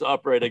boom, hits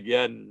upright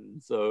again.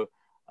 So.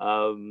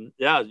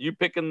 You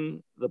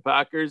picking the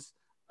Packers.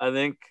 I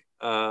think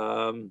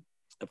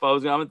if I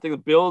was going to think the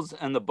Bills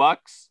and the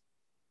Bucks,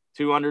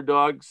 2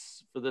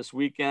 underdogs for this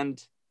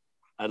weekend.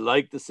 I'd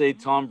like to say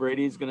Tom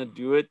Brady's going to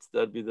do it.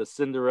 That'd be the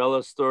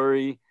Cinderella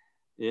story,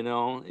 in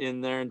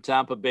there in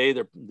Tampa Bay.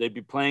 They'd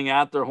be playing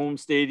at their home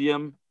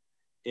stadium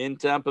in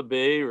Tampa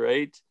Bay,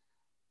 right?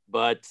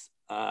 But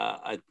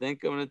I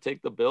think I'm going to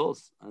take the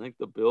Bills. I think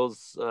the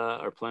Bills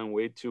are playing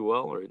way too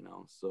well right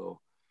now. So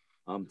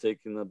I'm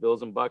taking the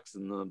Bills and Bucks,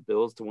 and the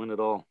Bills to win it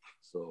all.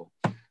 So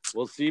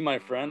we'll see, my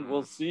friend.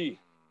 We'll see.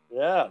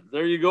 Yeah,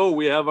 there you go.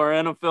 We have our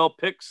NFL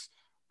picks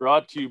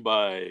brought to you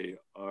by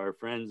our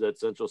friends at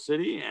Central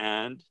City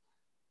and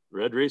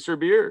Red Racer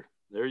Beer.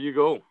 There you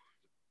go.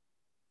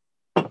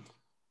 All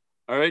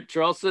right,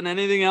 Charleston,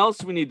 anything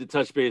else we need to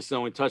touch base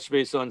on? We touched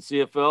base on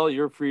CFL,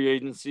 your free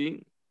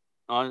agency,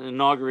 on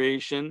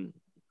inauguration.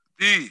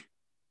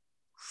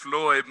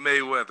 Floyd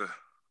Mayweather.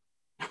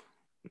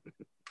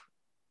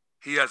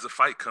 He has a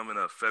fight coming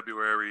up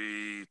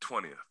February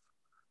 20th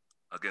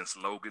against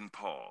Logan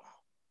Paul.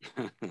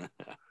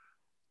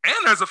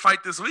 And there's a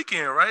fight this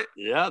weekend, right?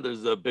 Yeah,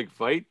 there's a big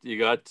fight. You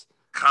got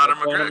Conor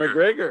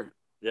McGregor.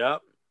 Yeah.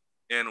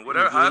 And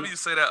however you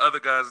say that other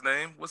guy's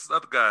name. What's the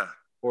other guy?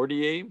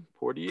 Portier.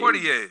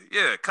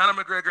 Yeah,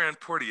 Conor McGregor and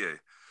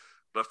Portier.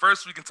 But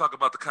first, we can talk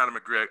about the Conor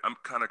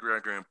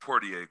McGregor and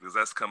Portier, because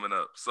that's coming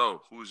up.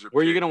 So, who's your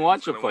Where are you going to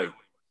watch a fight?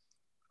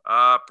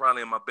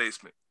 Probably in my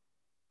basement.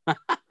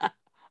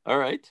 All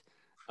right.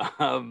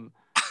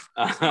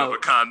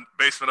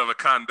 Basement of a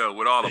condo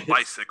with all the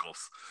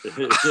bicycles.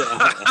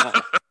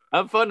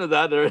 Have fun with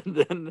that. And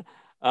then,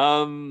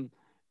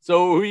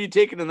 so who are you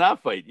taking in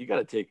that fight? You got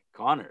to take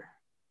Conor.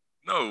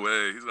 No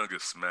way. He's going to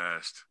get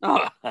smashed.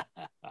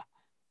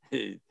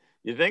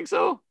 You think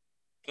so?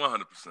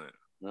 100%.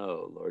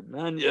 Oh Lord,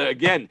 man! Yeah,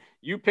 again,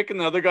 you picking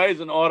the other guy is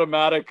an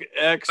automatic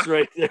X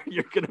right there.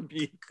 You're gonna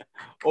be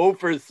 0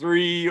 for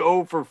 3,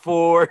 0 for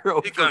 4,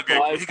 0 He for gonna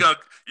get 5. he gonna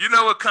you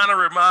know what kind of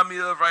remind me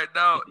of right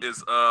now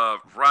is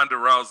Ronda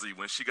Rousey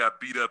when she got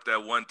beat up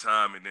that one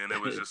time and then it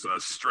was just a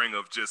string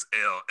of just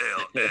L.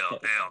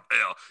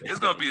 It's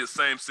gonna be the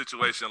same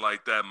situation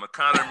like that.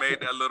 McConnor made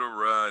that little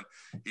run.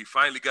 He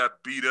finally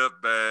got beat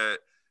up bad,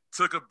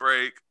 took a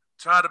break,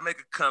 tried to make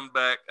a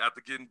comeback after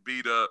getting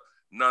beat up,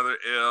 another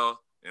L,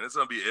 and it's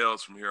gonna be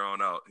L's from here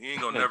on out. He ain't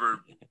gonna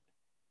never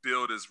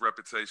build his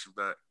reputation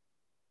back.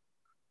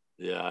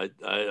 Yeah,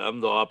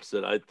 I'm the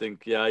opposite. I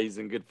think he's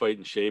in good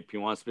fighting shape. He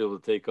wants to be able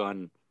to take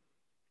on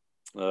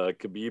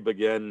Khabib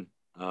again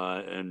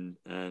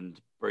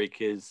and break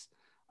his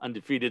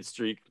undefeated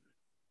streak.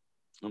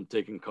 I'm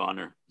taking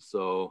Connor.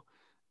 So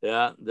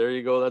yeah, there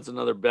you go. That's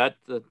another bet.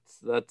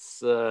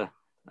 That's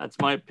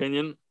my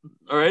opinion.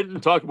 All right,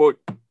 and talk about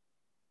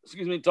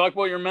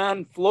your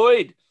man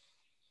Floyd.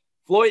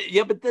 Floyd,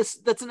 yeah, but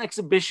that's an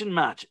exhibition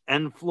match,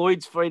 and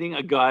Floyd's fighting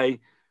a guy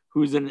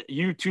who's an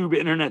YouTube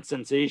internet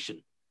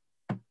sensation.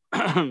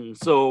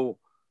 So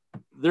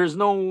there's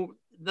no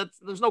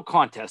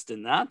contest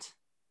in that.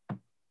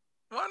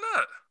 Why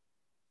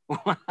not?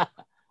 What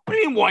do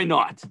you mean? Why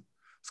not?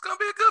 It's gonna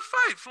be a good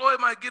fight. Floyd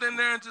might get in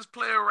there and just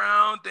play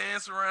around,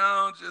 dance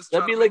around, just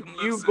That'd try be to make like him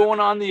look you silly. going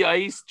on the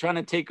ice trying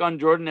to take on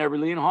Jordan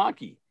Eberle in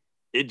hockey.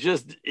 It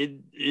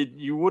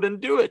you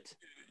wouldn't do it.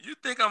 You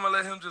think I'm gonna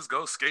let him just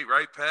go skate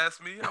right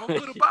past me? I'm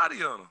gonna put a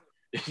body on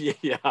him.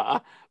 Yeah,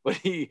 but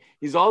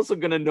he's also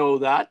gonna know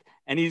that,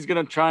 and he's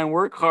gonna try and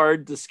work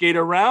hard to skate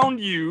around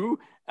you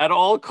at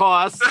all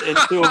costs and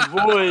to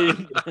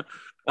avoid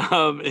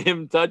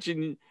him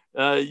touching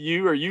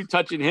you or you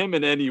touching him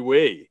in any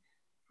way.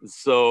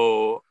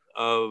 So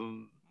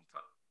I'm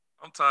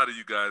tired of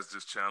you guys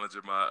just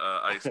challenging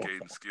my ice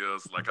skating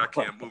skills. Like I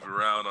can't move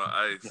around on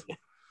ice.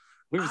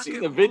 we've I seen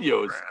can the move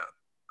videos. around.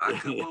 I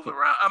can move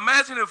around.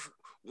 Imagine if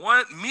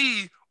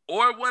me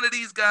or one of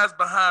these guys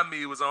behind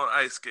me was on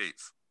ice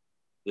skates.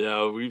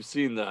 Yeah, we've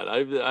seen that.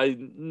 I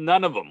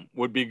none of them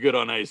would be good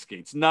on ice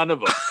skates. None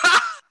of them,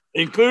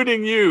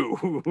 including you,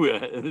 who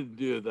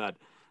do that.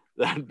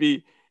 That'd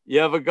be you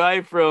have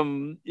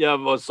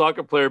a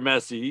soccer player,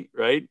 Messi,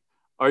 right?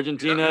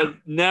 Argentina Yeah.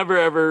 never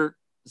ever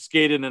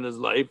skated in his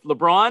life.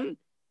 LeBron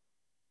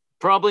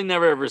probably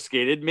never ever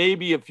skated,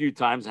 maybe a few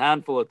times,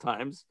 handful of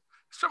times.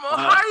 It's from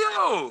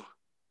Ohio.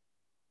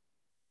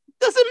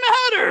 Doesn't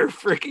matter.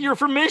 You're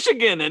from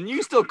Michigan and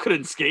you still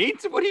couldn't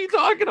skate. What are you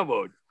talking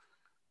about?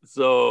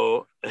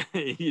 So,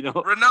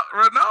 Ronaldo?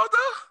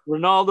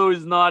 Ronaldo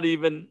is not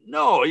even,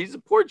 no, he's a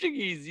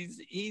Portuguese.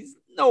 He's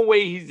no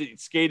way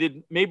he's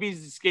skated. Maybe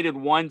he's skated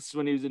once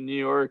when he was in New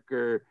York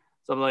or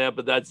something like that,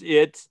 but that's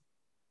it.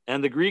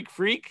 And the Greek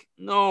freak,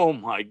 no,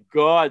 my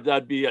God,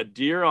 that'd be a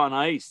deer on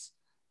ice.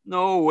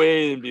 No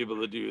way they'd be able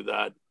to do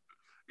that.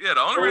 Yeah,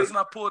 the only reason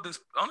I pulled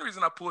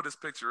this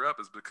picture up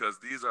is because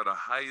these are the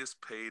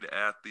highest paid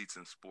athletes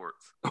in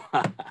sports.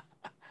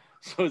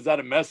 So is that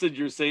a message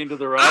you're saying to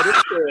the riders?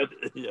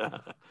 Yeah.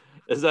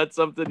 Is that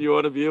something you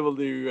want to be able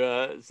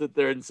to sit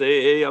there and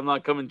say, hey, I'm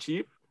not coming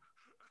cheap?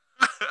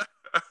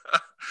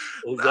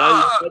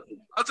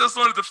 I just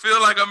wanted to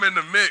feel like I'm in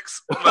the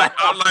mix. Like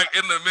I'm like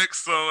in the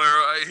mix somewhere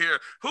right here.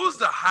 Who's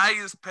the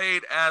highest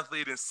paid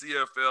athlete in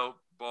CFL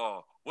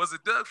ball? Was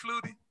it Doug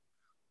Flutie?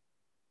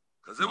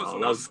 Because it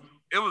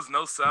was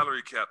no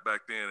salary cap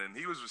back then, and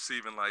he was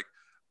receiving like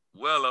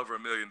well over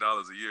 $1 million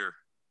a year.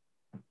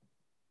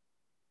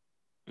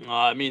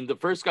 I mean, the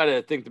first guy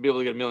I think to be able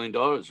to get $1 million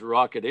was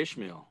Rocket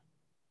Ishmael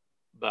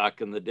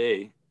back in the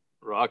day.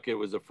 Rocket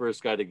was the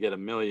first guy to get $1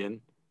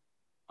 million.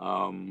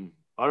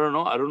 I don't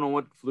know. I don't know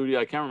what Flutie.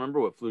 I can't remember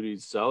what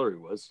Flutie's salary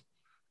was.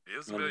 It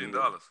was $1 million.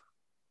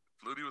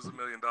 Flutie was $1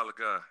 million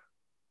guy.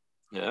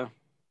 Yeah.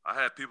 I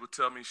had people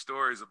tell me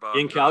stories about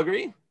in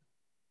Calgary.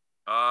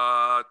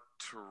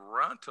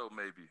 Toronto,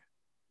 maybe.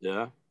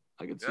 Yeah,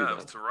 I can see that. Yeah, it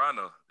was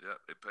Toronto. Yeah,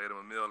 they paid him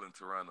 $1 million in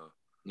Toronto.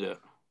 Yeah.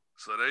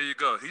 So there you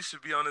go. He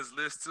should be on his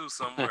list too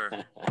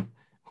somewhere.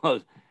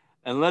 Well,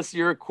 unless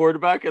you're a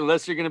quarterback,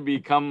 unless you're going to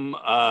become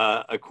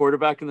a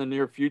quarterback in the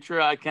near future,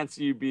 I can't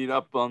see you being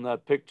up on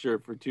that picture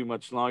for too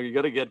much longer. You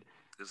got to get.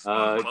 This is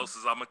about as close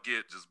as I'm gonna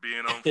get, just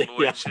being on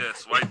Floyd's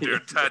chest, right there,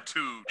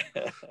 tattooed.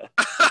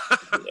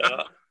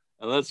 Yeah.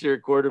 Unless you're a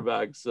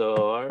quarterback. So,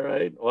 all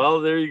right.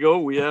 Well, there you go.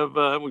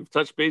 We've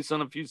touched base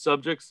on a few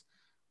subjects.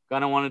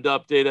 Kind of wanted to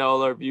update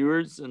all our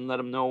viewers and let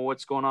them know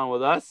what's going on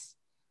with us,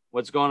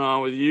 what's going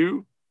on with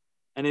you.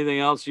 Anything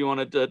else you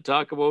wanted to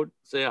talk about?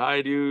 Say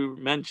hi to,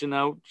 mention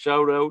out,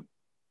 shout out.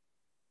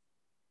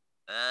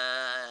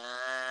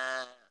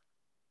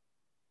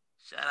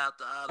 Shout out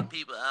to all the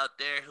people out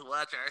there who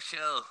watch our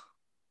show.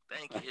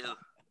 Thank you.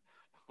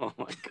 Oh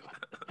my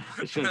God.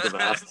 I shouldn't have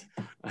asked.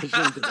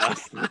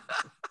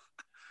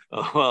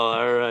 Oh, well,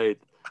 all right.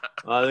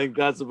 I think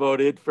that's about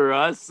it for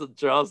us.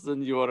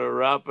 Charleston, you want to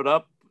wrap it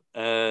up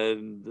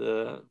and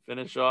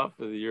finish off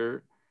with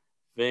your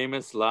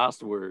famous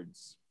last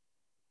words?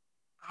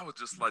 I would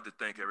just like to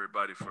thank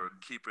everybody for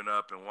keeping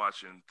up and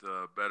watching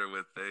the Better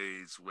with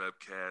Age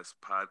webcast,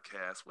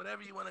 podcast,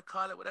 whatever you want to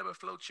call it, whatever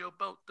floats your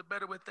boat, the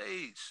Better with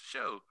Age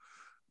show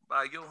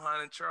by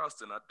Johan and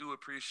Charleston. I do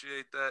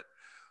appreciate that.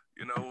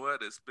 You know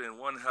what? It's been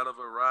one hell of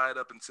a ride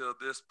up until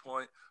this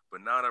point,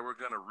 but now that we're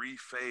going to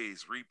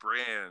rephase,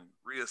 rebrand,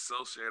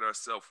 reassociate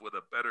ourselves with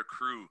a better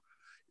crew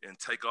and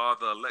take all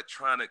the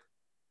electronic,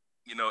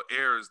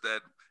 errors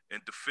that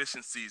and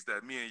deficiencies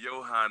that me and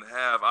Johan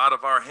have out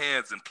of our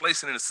hands and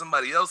placing it in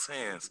somebody else's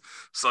hands.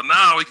 So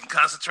now we can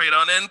concentrate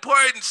on the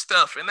important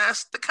stuff, and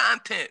that's the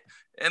content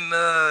and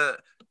the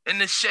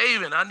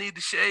shaving. I need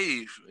to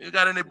shave. You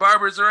got any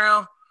barbers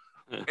around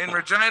in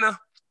Regina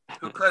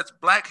who cuts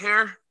black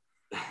hair?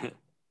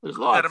 There's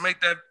lots. Got to make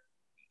that.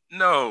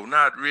 No,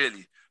 not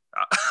really.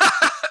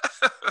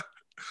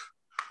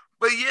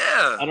 But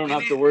yeah, I don't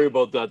have to worry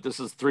about that. This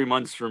is 3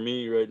 months for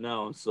me right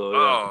now. So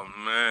oh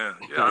man,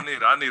 yeah,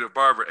 I need a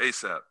barber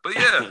ASAP. But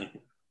yeah,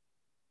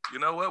 you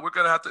know what? We're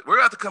gonna have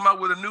to come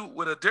out with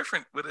a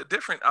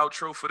different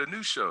outro for the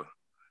new show.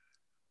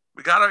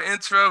 We got our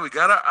intro, we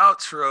got our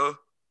outro.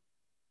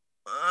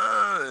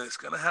 It's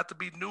gonna have to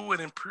be new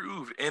and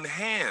improved,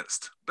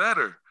 enhanced,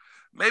 better.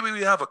 Maybe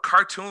we have a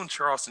cartoon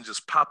Charleston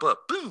just pop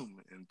up,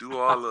 boom, and do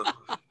all the.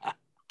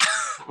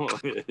 Oh,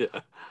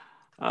 yeah.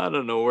 I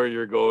don't know where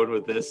you're going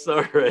with this.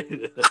 All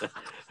right.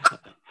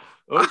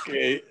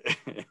 Okay.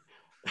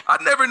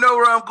 I never know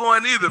where I'm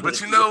going either, but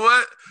you know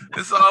what?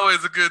 It's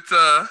always a good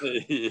time.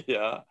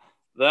 Yeah,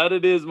 that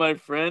it is, my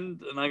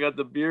friend. And I got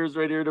the beers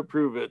right here to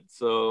prove it.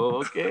 So,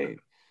 okay.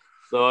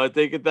 So I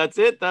think that's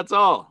it. That's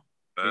all.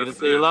 You going to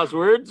say your last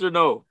words or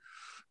no?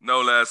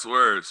 No last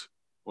words.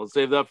 We'll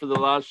save that for the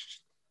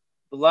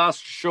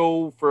last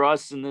show for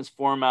us in this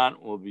format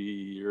will be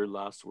your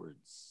last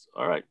words.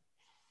 All right.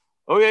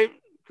 Okay.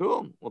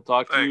 Cool. We'll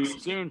talk to you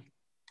soon.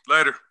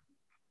 Later.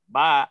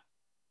 Bye.